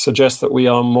suggest that we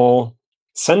are more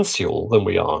sensual than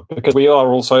we are, because we are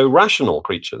also rational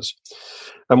creatures.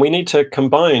 And we need to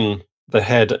combine the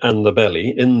head and the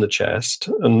belly in the chest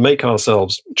and make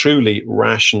ourselves truly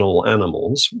rational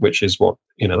animals, which is what,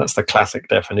 that's the classic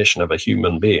definition of a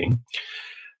human being.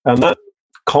 And that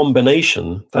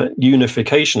combination, that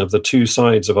unification of the two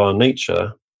sides of our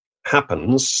nature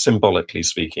happens, symbolically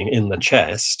speaking, in the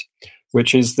chest,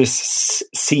 which is this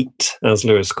seat, as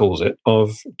Lewis calls it,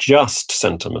 of just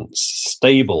sentiments,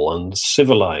 stable and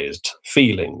civilized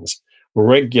feelings,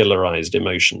 regularized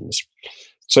emotions.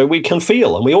 So we can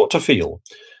feel, and we ought to feel.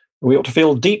 We ought to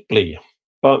feel deeply,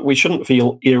 but we shouldn't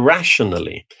feel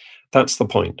irrationally. That's the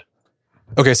point.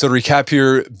 Okay, so to recap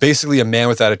here, basically a man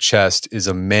without a chest is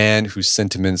a man whose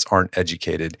sentiments aren't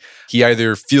educated. He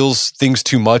either feels things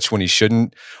too much when he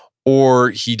shouldn't, or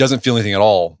he doesn't feel anything at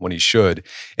all when he should.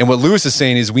 And what Lewis is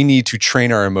saying is we need to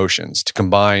train our emotions to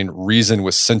combine reason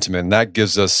with sentiment. And that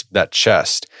gives us that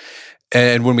chest.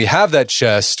 And when we have that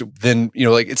chest, then,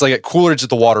 it's like at Coleridge at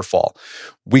the waterfall.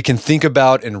 We can think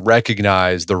about and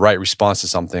recognize the right response to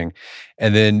something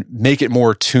and then make it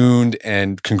more tuned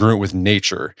and congruent with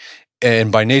nature.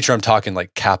 And by nature, I'm talking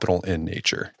like capital N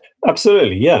nature.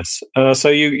 Absolutely, yes. So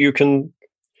you can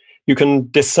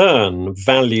discern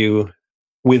value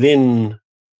within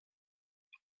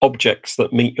objects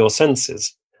that meet your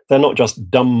senses. They're not just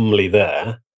dumbly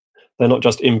there. They're not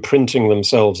just imprinting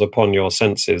themselves upon your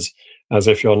senses as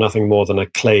if you're nothing more than a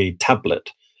clay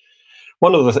tablet.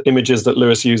 One of the images that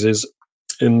Lewis uses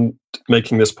in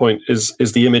making this point is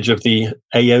the image of the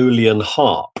Aeolian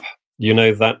harp.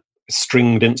 That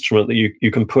stringed instrument that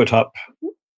you can put up,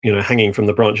 hanging from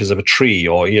the branches of a tree,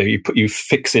 or you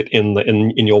fix it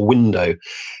in your window,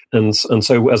 and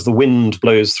so as the wind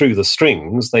blows through the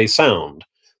strings, they sound.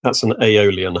 That's an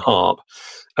Aeolian harp,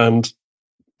 and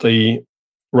the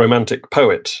Romantic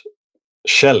poet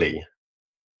Shelley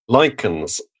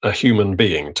likens a human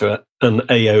being to an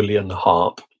Aeolian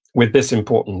harp, with this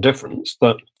important difference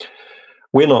that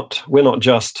we're not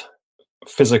just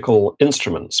physical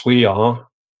instruments. We are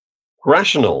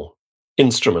rational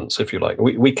instruments, if you like.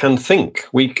 We can think.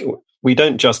 We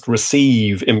don't just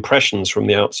receive impressions from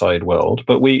the outside world,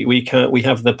 but we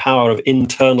have the power of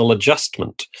internal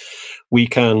adjustment. We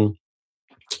can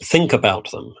think about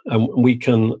them, and we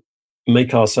can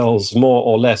make ourselves more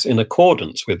or less in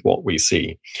accordance with what we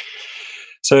see.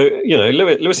 So,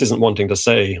 Lewis isn't wanting to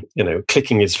say,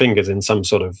 clicking his fingers in some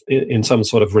sort of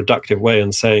reductive way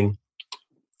and saying,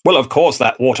 well, of course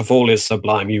that waterfall is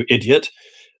sublime, you idiot.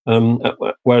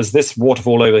 Whereas this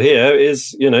waterfall over here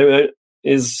is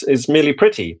merely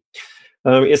pretty.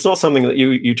 It's not something that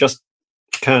you just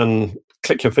can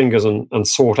click your fingers and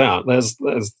sort out.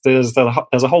 There's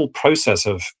a whole process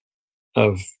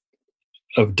of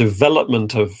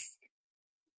development of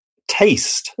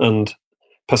taste and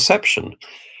perception.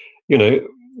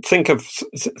 Think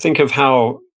of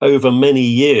how over many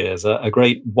years a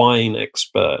great wine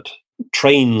expert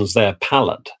trains their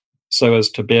palate so as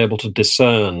to be able to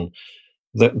discern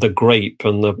the grape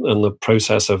and the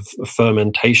process of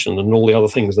fermentation and all the other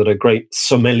things that a great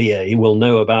sommelier will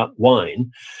know about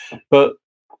wine. But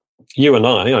you and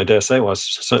I dare say, well, I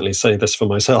certainly say this for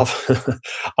myself,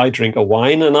 I drink a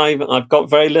wine and I've got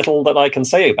very little that I can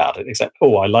say about it, except,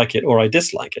 I like it or I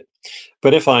dislike it.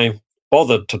 But if I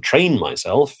bothered to train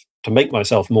myself, to make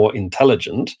myself more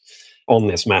intelligent on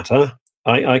this matter,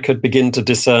 I could begin to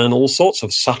discern all sorts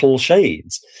of subtle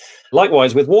shades.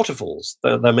 Likewise with waterfalls,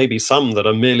 there may be some that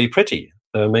are merely pretty.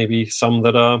 There may be some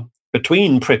that are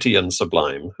between pretty and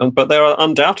sublime. But there are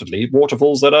undoubtedly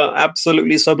waterfalls that are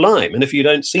absolutely sublime. And if you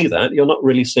don't see that, you're not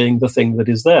really seeing the thing that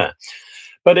is there.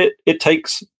 But it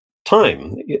takes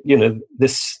time.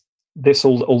 This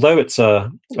although it's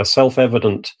a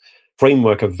self-evident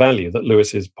framework of value that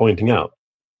Lewis is pointing out,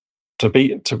 to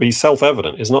be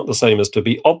self-evident is not the same as to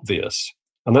be obvious.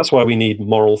 And that's why we need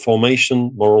moral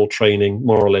formation, moral training,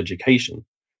 moral education.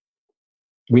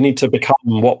 We need to become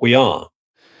what we are.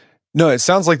 No, it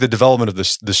sounds like the development of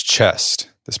this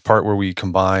chest, this part where we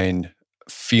combine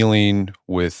feeling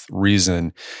with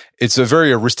reason. It's a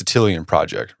very Aristotelian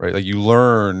project, right? Like you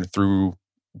learn through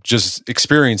just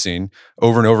experiencing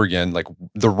over and over again, like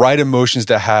the right emotions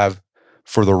to have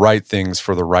for the right things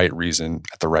for the right reason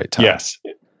at the right time. Yes,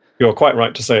 you're quite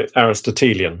right to say it's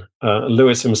Aristotelian.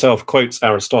 Lewis himself quotes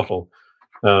Aristotle.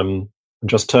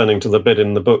 Just turning to the bit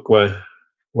in the book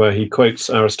where he quotes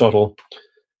Aristotle.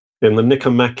 In the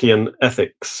Nicomachean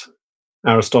Ethics,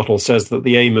 Aristotle says that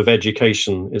the aim of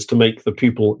education is to make the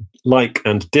pupil like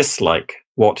and dislike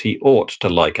what he ought to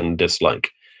like and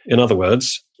dislike. In other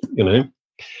words,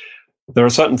 there are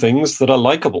certain things that are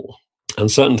likable and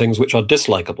certain things which are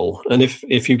dislikable. And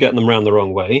if you get them round the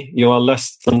wrong way, you are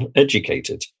less than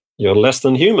educated. You're less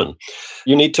than human.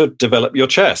 You need to develop your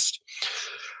chest.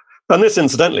 And this,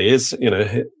 incidentally, is,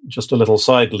 just a little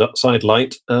side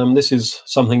light. This is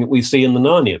something that we see in the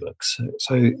Narnia books.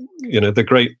 So, the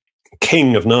great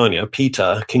king of Narnia,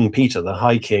 King Peter, the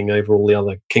high king over all the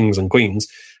other kings and queens,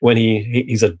 when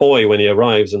he's a boy when he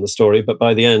arrives in the story, but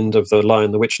by the end of The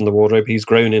Lion, the Witch, and the Wardrobe, he's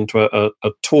grown into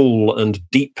a tall and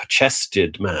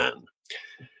deep-chested man.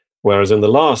 Whereas in the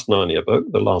last Narnia book,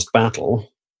 The Last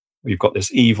Battle, we've got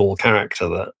this evil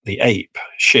character, the ape,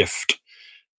 Shift.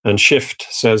 And Shift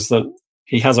says that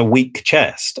he has a weak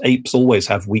chest. Apes always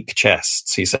have weak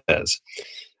chests, he says,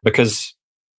 because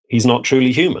he's not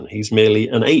truly human. He's merely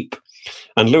an ape.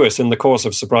 And Lewis, in the course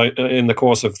of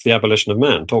The Abolition of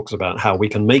Man, talks about how we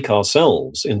can make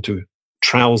ourselves into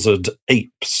trousered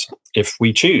apes if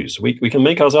we choose. We can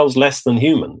make ourselves less than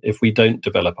human if we don't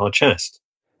develop our chest.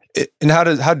 And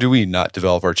how do we not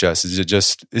develop our chest?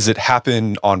 Is it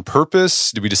happen on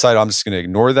purpose? Do we decide I'm just going to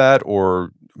ignore that?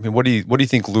 Or I mean, what do you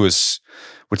think Lewis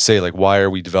would say? Like, why are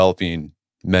we developing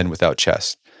men without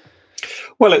chest?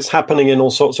 Well, it's happening in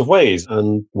all sorts of ways.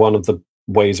 And one of the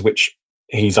ways which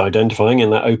he's identifying in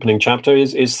that opening chapter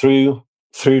is through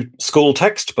school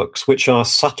textbooks, which are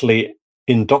subtly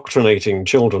indoctrinating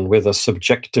children with a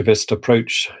subjectivist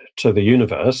approach to the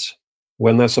universe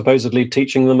when they're supposedly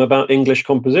teaching them about English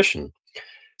composition.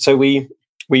 So we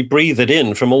breathe it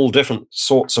in from all different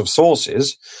sorts of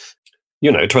sources,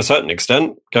 to a certain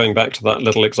extent, going back to that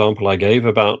little example I gave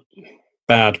about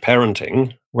bad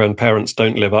parenting, when parents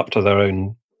don't live up to their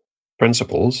own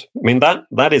principles. I mean,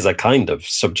 that is a kind of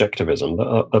subjectivism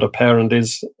that a parent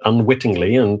is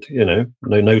unwittingly and,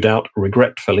 no doubt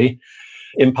regretfully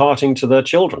imparting to their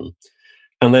children.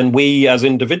 And then we as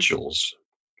individuals,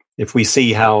 if we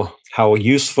see how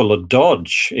useful a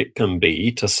dodge it can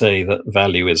be to say that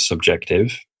value is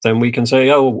subjective, then we can say,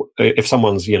 if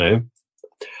someone's,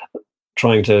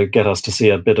 trying to get us to see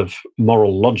a bit of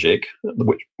moral logic,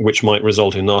 which might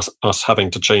result in us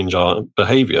having to change our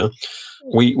behavior,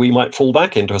 we might fall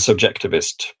back into a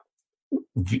subjectivist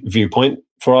viewpoint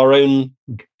for our own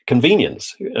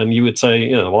convenience. And you would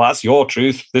say, well, that's your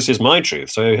truth. This is my truth.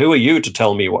 So who are you to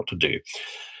tell me what to do?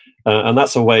 And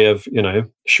that's a way of,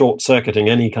 short-circuiting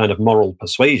any kind of moral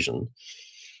persuasion.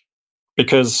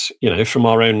 Because, from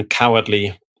our own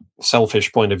cowardly,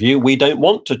 selfish point of view, we don't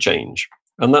want to change.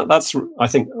 And that's, I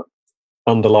think,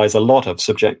 underlies a lot of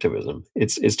subjectivism.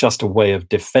 It's just a way of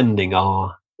defending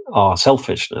our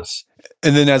selfishness.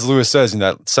 And then, as Lewis says in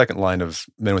that second line of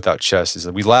Men Without Chest, is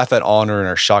that we laugh at honor and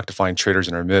are shocked to find traitors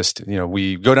in our midst.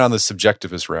 We go down the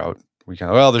subjectivist route. We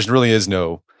kind of, there really is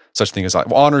no such thing as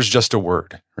honor. Honor is just a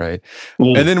word, right?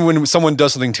 Mm. And then when someone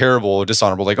does something terrible or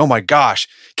dishonorable, like, oh my gosh,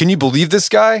 can you believe this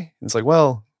guy? It's like,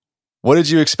 well, what did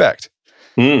you expect?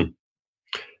 Mm.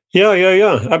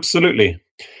 Yeah, absolutely.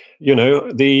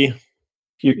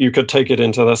 You could take it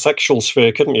into the sexual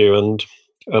sphere, couldn't you? And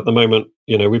at the moment,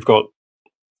 we've got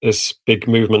this big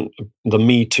movement, the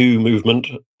Me Too movement,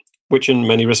 which in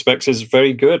many respects is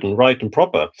very good and right and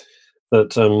proper.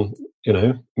 That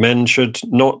men should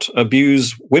not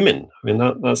abuse women. I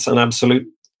mean, that's an absolute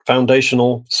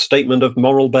foundational statement of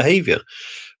moral behavior.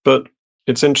 But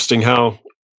it's interesting how,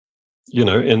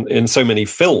 in so many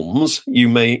films, you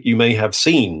may have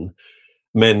seen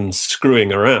men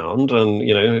screwing around,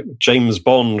 and James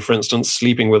Bond, for instance,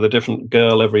 sleeping with a different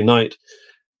girl every night.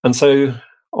 And so,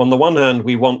 on the one hand,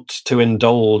 we want to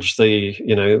indulge the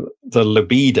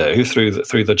libido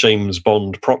through the James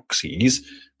Bond proxies,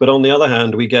 but on the other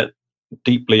hand, we get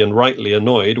deeply and rightly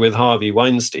annoyed with Harvey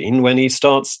Weinstein when he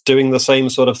starts doing the same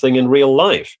sort of thing in real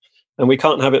life, and we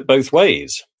can't have it both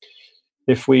ways.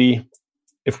 If we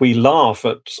laugh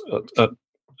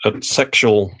at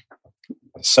sexual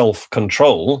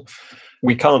self-control,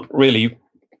 we can't really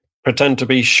pretend to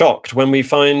be shocked when we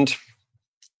find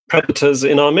predators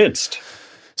in our midst.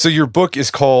 So your book is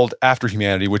called After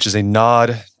Humanity, which is a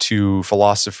nod to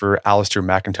philosopher Alasdair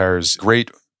MacIntyre's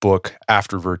great book,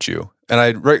 After Virtue.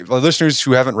 And listeners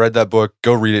who haven't read that book,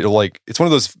 go read it. It's one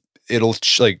of those,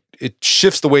 it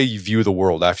shifts the way you view the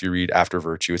world after you read After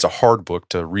Virtue. It's a hard book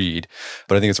to read,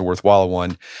 but I think it's a worthwhile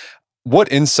one.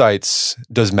 What insights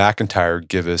does MacIntyre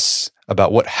give us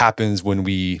about what happens when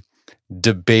we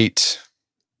debate,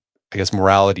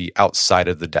 morality outside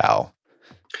of the Tao?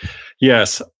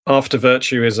 Yes, After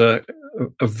Virtue is a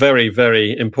very,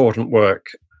 very important work.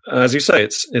 As you say,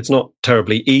 it's not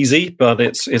terribly easy, but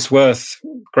it's worth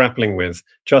grappling with,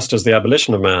 just as The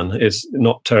Abolition of Man is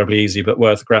not terribly easy, but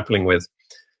worth grappling with.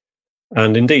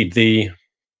 And indeed, the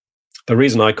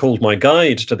reason I called my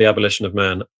guide to The Abolition of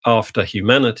Man After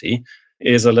Humanity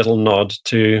is a little nod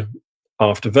to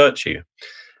After Virtue.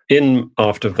 In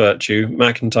After Virtue,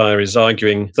 MacIntyre is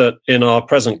arguing that in our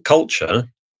present culture,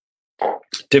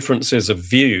 differences of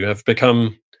view have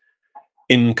become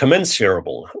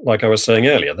incommensurable. Like I was saying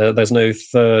earlier, there's no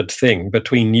third thing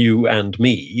between you and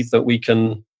me that we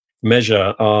can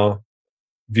measure our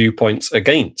viewpoints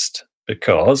against,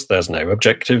 because there's no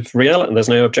objective reality, there's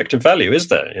no objective value, is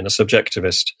there, in a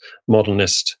subjectivist,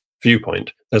 modernist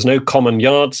viewpoint? There's no common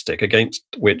yardstick against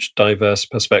which diverse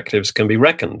perspectives can be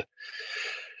reckoned.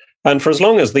 And for as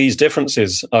long as these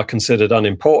differences are considered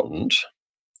unimportant,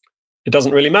 it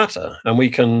doesn't really matter, and we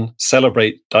can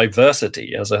celebrate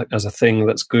diversity as a thing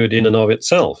that's good in and of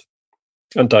itself.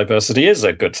 And diversity is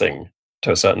a good thing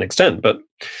to a certain extent, but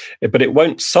it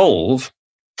won't solve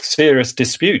serious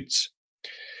disputes.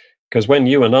 Because when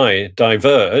you and I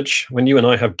diverge, when you and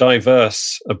I have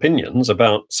diverse opinions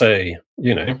about, say,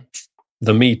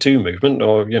 the Me Too movement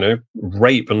or,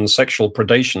 rape and sexual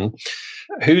predation,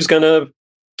 who's going to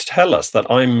tell us that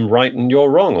I'm right and you're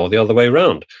wrong, or the other way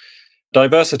around?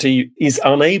 Diversity is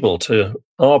unable to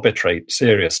arbitrate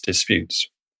serious disputes.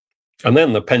 And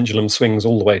then the pendulum swings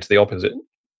all the way to the opposite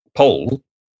pole.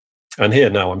 And here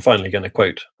now I'm finally going to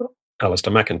quote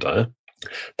Alistair MacIntyre.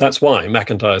 That's why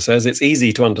MacIntyre says it's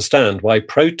easy to understand why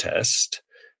protest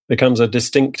becomes a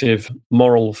distinctive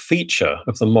moral feature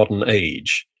of the modern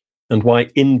age, and why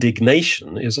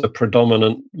indignation is a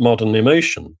predominant modern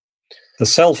emotion. The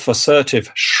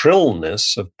self-assertive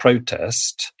shrillness of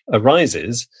protest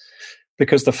arises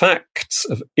because the facts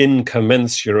of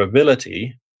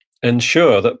incommensurability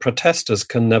ensure that protesters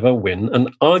can never win an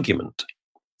argument.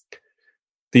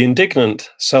 The indignant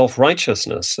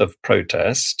self-righteousness of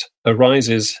protest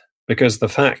arises because the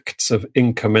facts of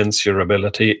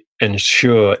incommensurability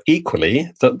ensure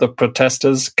equally that the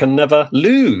protesters can never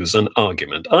lose an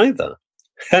argument either.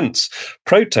 Hence,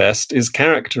 protest is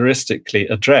characteristically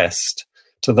addressed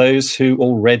to those who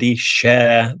already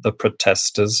share the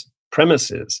protesters'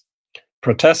 premises.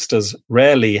 Protesters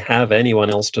rarely have anyone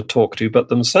else to talk to but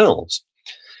themselves.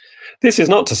 This is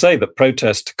not to say that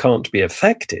protest can't be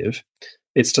effective.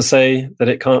 It's to say that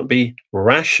it can't be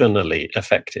rationally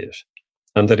effective,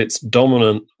 and that its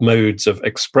dominant modes of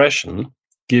expression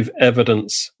give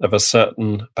evidence of a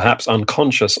certain, perhaps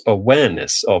unconscious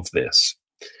awareness of this.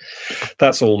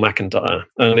 That's all MacIntyre,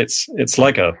 and it's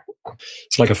like a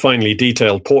finely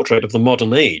detailed portrait of the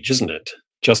modern age, isn't it?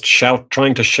 Just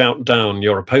trying to shout down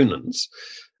your opponents,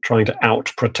 trying to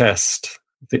out-protest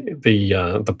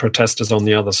the protesters on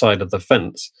the other side of the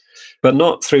fence, but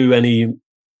not through any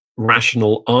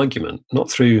rational argument,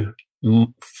 not through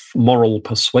moral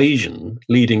persuasion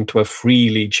leading to a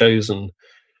freely chosen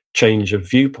change of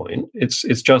viewpoint.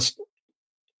 It's just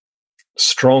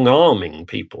strong-arming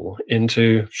people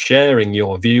into sharing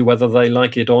your view, whether they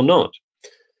like it or not,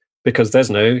 because there's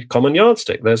no common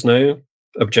yardstick, there's no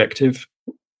objective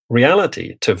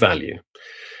reality to value.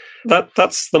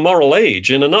 That's the moral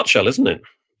age in a nutshell, isn't it?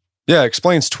 Yeah, it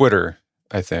explains Twitter,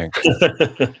 I think.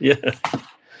 Yeah.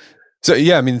 So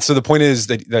the point is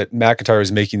that MacIntyre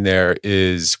is making there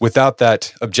is, without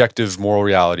that objective moral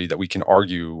reality that we can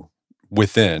argue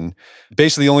within,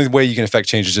 basically the only way you can affect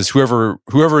change is just whoever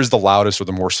is the loudest or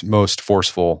the most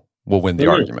forceful will win the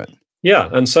argument. Yeah,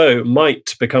 and so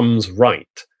might becomes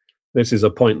right. This is a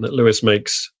point that Lewis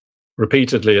makes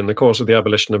repeatedly in the course of The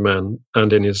Abolition of Man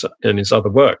and in his other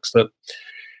works, that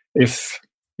if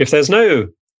there's no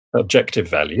objective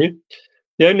value,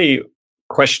 the only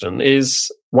question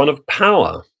is one of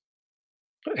power.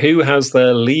 Who has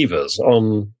their hands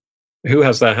on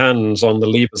the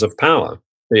levers of power,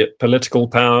 be it political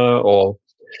power or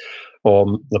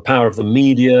the power of the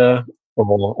media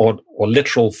or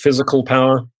literal physical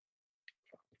power?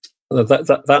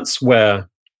 That's where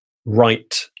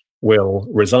right will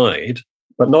reside,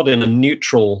 but not in a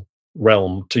neutral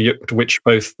realm to which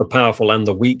both the powerful and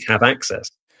the weak have access.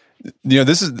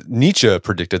 This is Nietzsche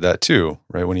predicted that too,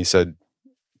 right? When he said,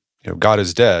 God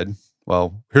is dead.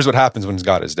 Well, here's what happens when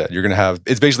God is dead. You're going to have,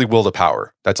 it's basically will to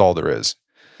power. That's all there is.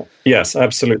 Yes,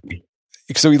 absolutely.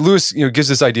 So Lewis, gives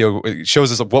this idea, it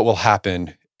shows us what will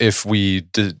happen if we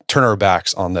turn our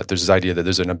backs on that. There's this idea that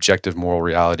there's an objective moral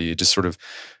reality. It just sort of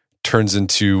turns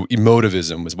into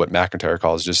emotivism, is what MacIntyre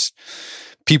calls, just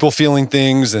people feeling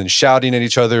things and shouting at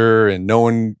each other and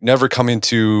never coming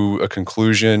to a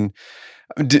conclusion.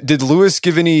 Did Lewis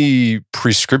give any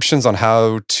prescriptions on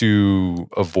how to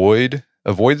avoid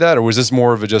that? Or was this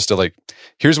more of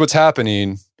here's what's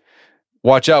happening,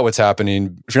 watch out what's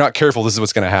happening. If you're not careful, this is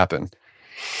what's going to happen?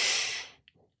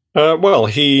 Well,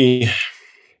 he's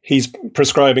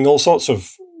prescribing all sorts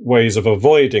of ways of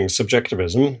avoiding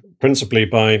subjectivism, principally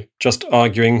by just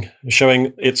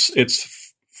showing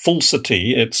its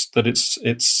falsity, it's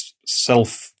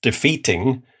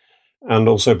self-defeating, and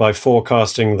also by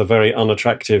forecasting the very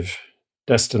unattractive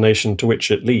destination to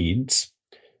which it leads.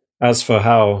 As for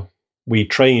how we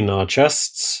train our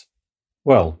chests,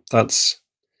 well, that's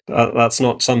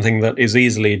not something that is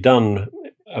easily done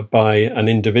by an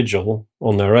individual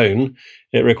on their own.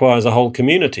 It requires a whole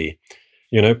community.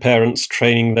 Parents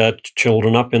training their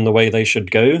children up in the way they should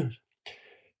go,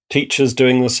 teachers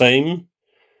doing the same,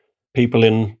 people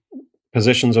in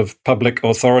positions of public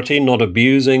authority not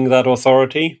abusing that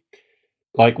authority.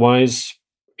 Likewise,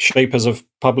 shapers of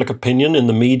public opinion in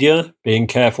the media being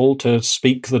careful to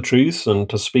speak the truth and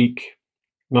to speak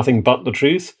nothing but the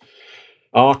truth.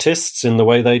 Artists in the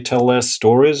way they tell their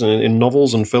stories and in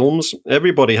novels and films.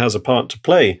 Everybody has a part to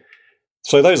play.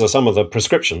 So those are some of the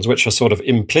prescriptions which are sort of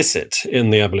implicit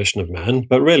in the abolition of man.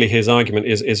 But really, his argument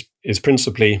is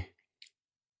principally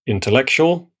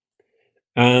intellectual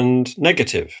and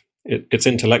negative. It's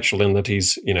intellectual in that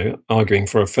he's, arguing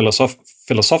for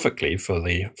philosophically for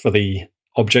the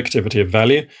objectivity of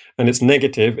value, and it's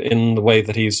negative in the way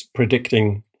that he's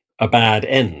predicting a bad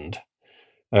end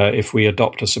if we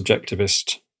adopt a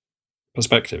subjectivist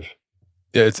perspective.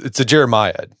 Yeah, it's a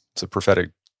Jeremiad. It's a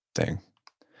prophetic thing.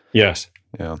 Yes.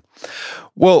 Yeah.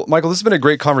 Well, Michael, this has been a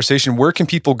great conversation. Where can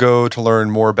people go to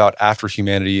learn more about After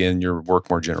Humanity and your work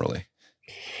more generally?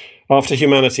 After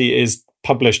Humanity is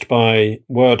published by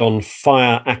Word on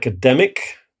Fire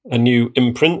Academic, a new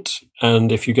imprint.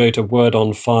 And if you go to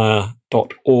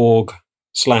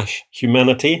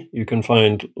wordonfire.org/humanity, you can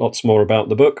find lots more about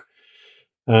the book.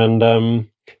 And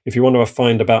if you want to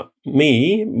find about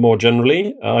me more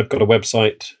generally, I've got a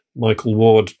website,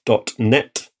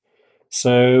 michaelward.net.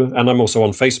 And I'm also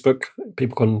on Facebook.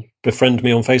 People can befriend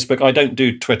me on Facebook. I don't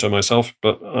do Twitter myself,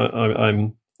 but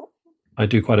I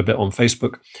do quite a bit on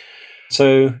Facebook.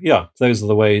 So yeah, those are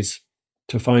the ways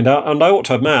to find out. And I ought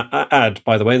to add,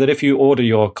 by the way, that if you order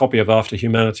your copy of After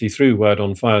Humanity through Word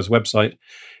on Fire's website,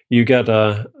 you get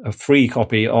a free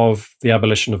copy of The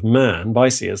Abolition of Man by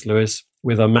C.S. Lewis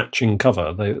with a matching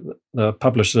cover. The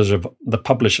publishers of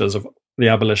The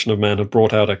Abolition of Man have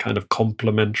brought out a kind of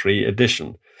complimentary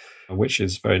edition, which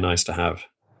is very nice to have.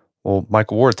 Well,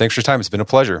 Michael Ward, thanks for your time. It's been a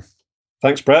pleasure.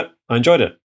 Thanks, Brett. I enjoyed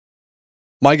it.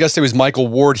 My guest today was Michael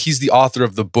Ward. He's the author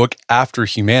of the book After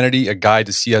Humanity, a guide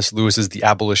to C.S. Lewis's The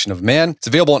Abolition of Man. It's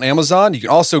available on Amazon. You can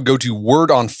also go to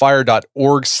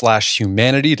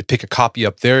wordonfire.org/humanity to pick a copy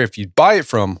up there. If you buy it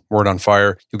from Word on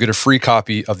Fire, you'll get a free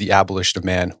copy of The Abolition of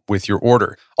Man with your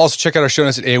order. Also, check out our show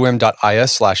notes at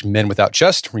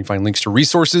aom.is/menwithoutchest, where you can find links to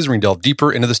resources where you can delve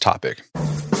deeper into this topic.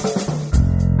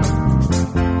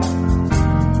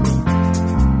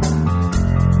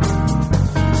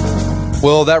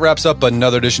 Well, that wraps up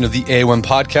another edition of the AOM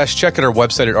podcast. Check out our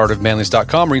website at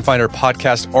artofmanliness.com, where you can find our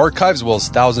podcast archives, as well as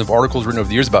thousands of articles written over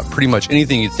the years about pretty much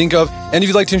anything you'd think of. And if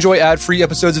you'd like to enjoy ad-free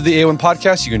episodes of the AOM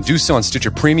podcast, you can do so on Stitcher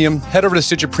Premium. Head over to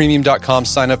stitcherpremium.com,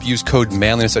 sign up, use code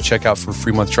manliness at checkout for a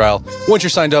free month trial. Once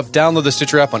you're signed up, download the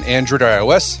Stitcher app on Android or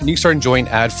iOS, and you can start enjoying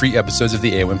ad-free episodes of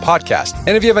the AOM podcast.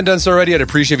 And if you haven't done so already, I'd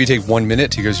appreciate if you take 1 minute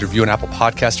to give us a review on Apple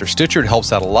Podcasts or Stitcher. It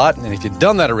helps out a lot. And if you've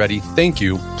done that already, thank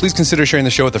you. Please consider sharing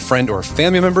the show with a friend or a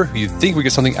family member who you think we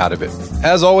get something out of it.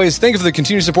 As always, thank you for the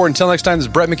continued support. Until next time, this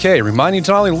is Brett McKay, reminding you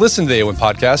to not only listen to the AOM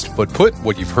podcast, but put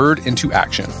what you've heard into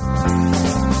action.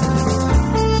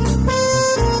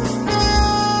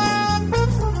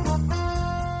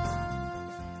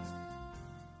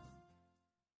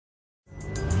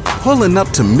 Pulling up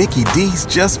to Mickey D's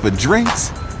just for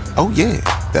drinks? Oh yeah,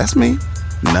 that's me.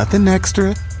 Nothing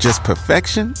extra, just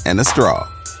perfection and a straw.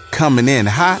 Coming in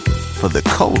hot for the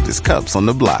coldest cups on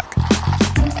the block.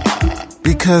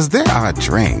 Because there are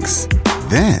drinks.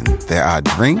 Then there are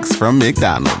drinks from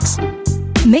McDonald's.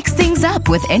 Mix things up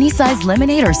with any size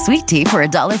lemonade or sweet tea for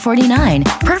 $1.49.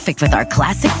 Perfect with our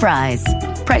classic fries.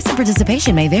 Price and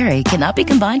participation may vary. Cannot be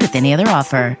combined with any other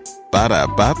offer.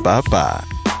 Ba-da-ba-ba-ba.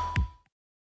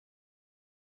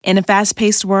 In a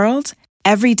fast-paced world,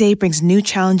 every day brings new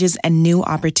challenges and new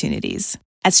opportunities.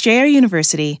 At Strayer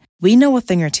University, we know a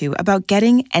thing or two about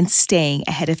getting and staying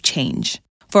ahead of change.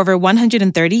 For over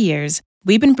 130 years,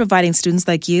 we've been providing students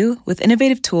like you with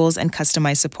innovative tools and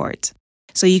customized support,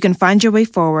 so you can find your way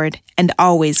forward and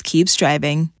always keep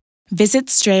striving. Visit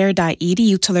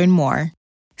strayer.edu to learn more.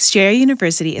 Strayer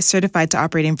University is certified to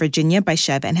operate in Virginia by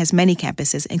Chev and has many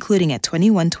campuses, including at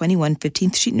 2121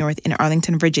 15th Street North in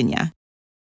Arlington, Virginia.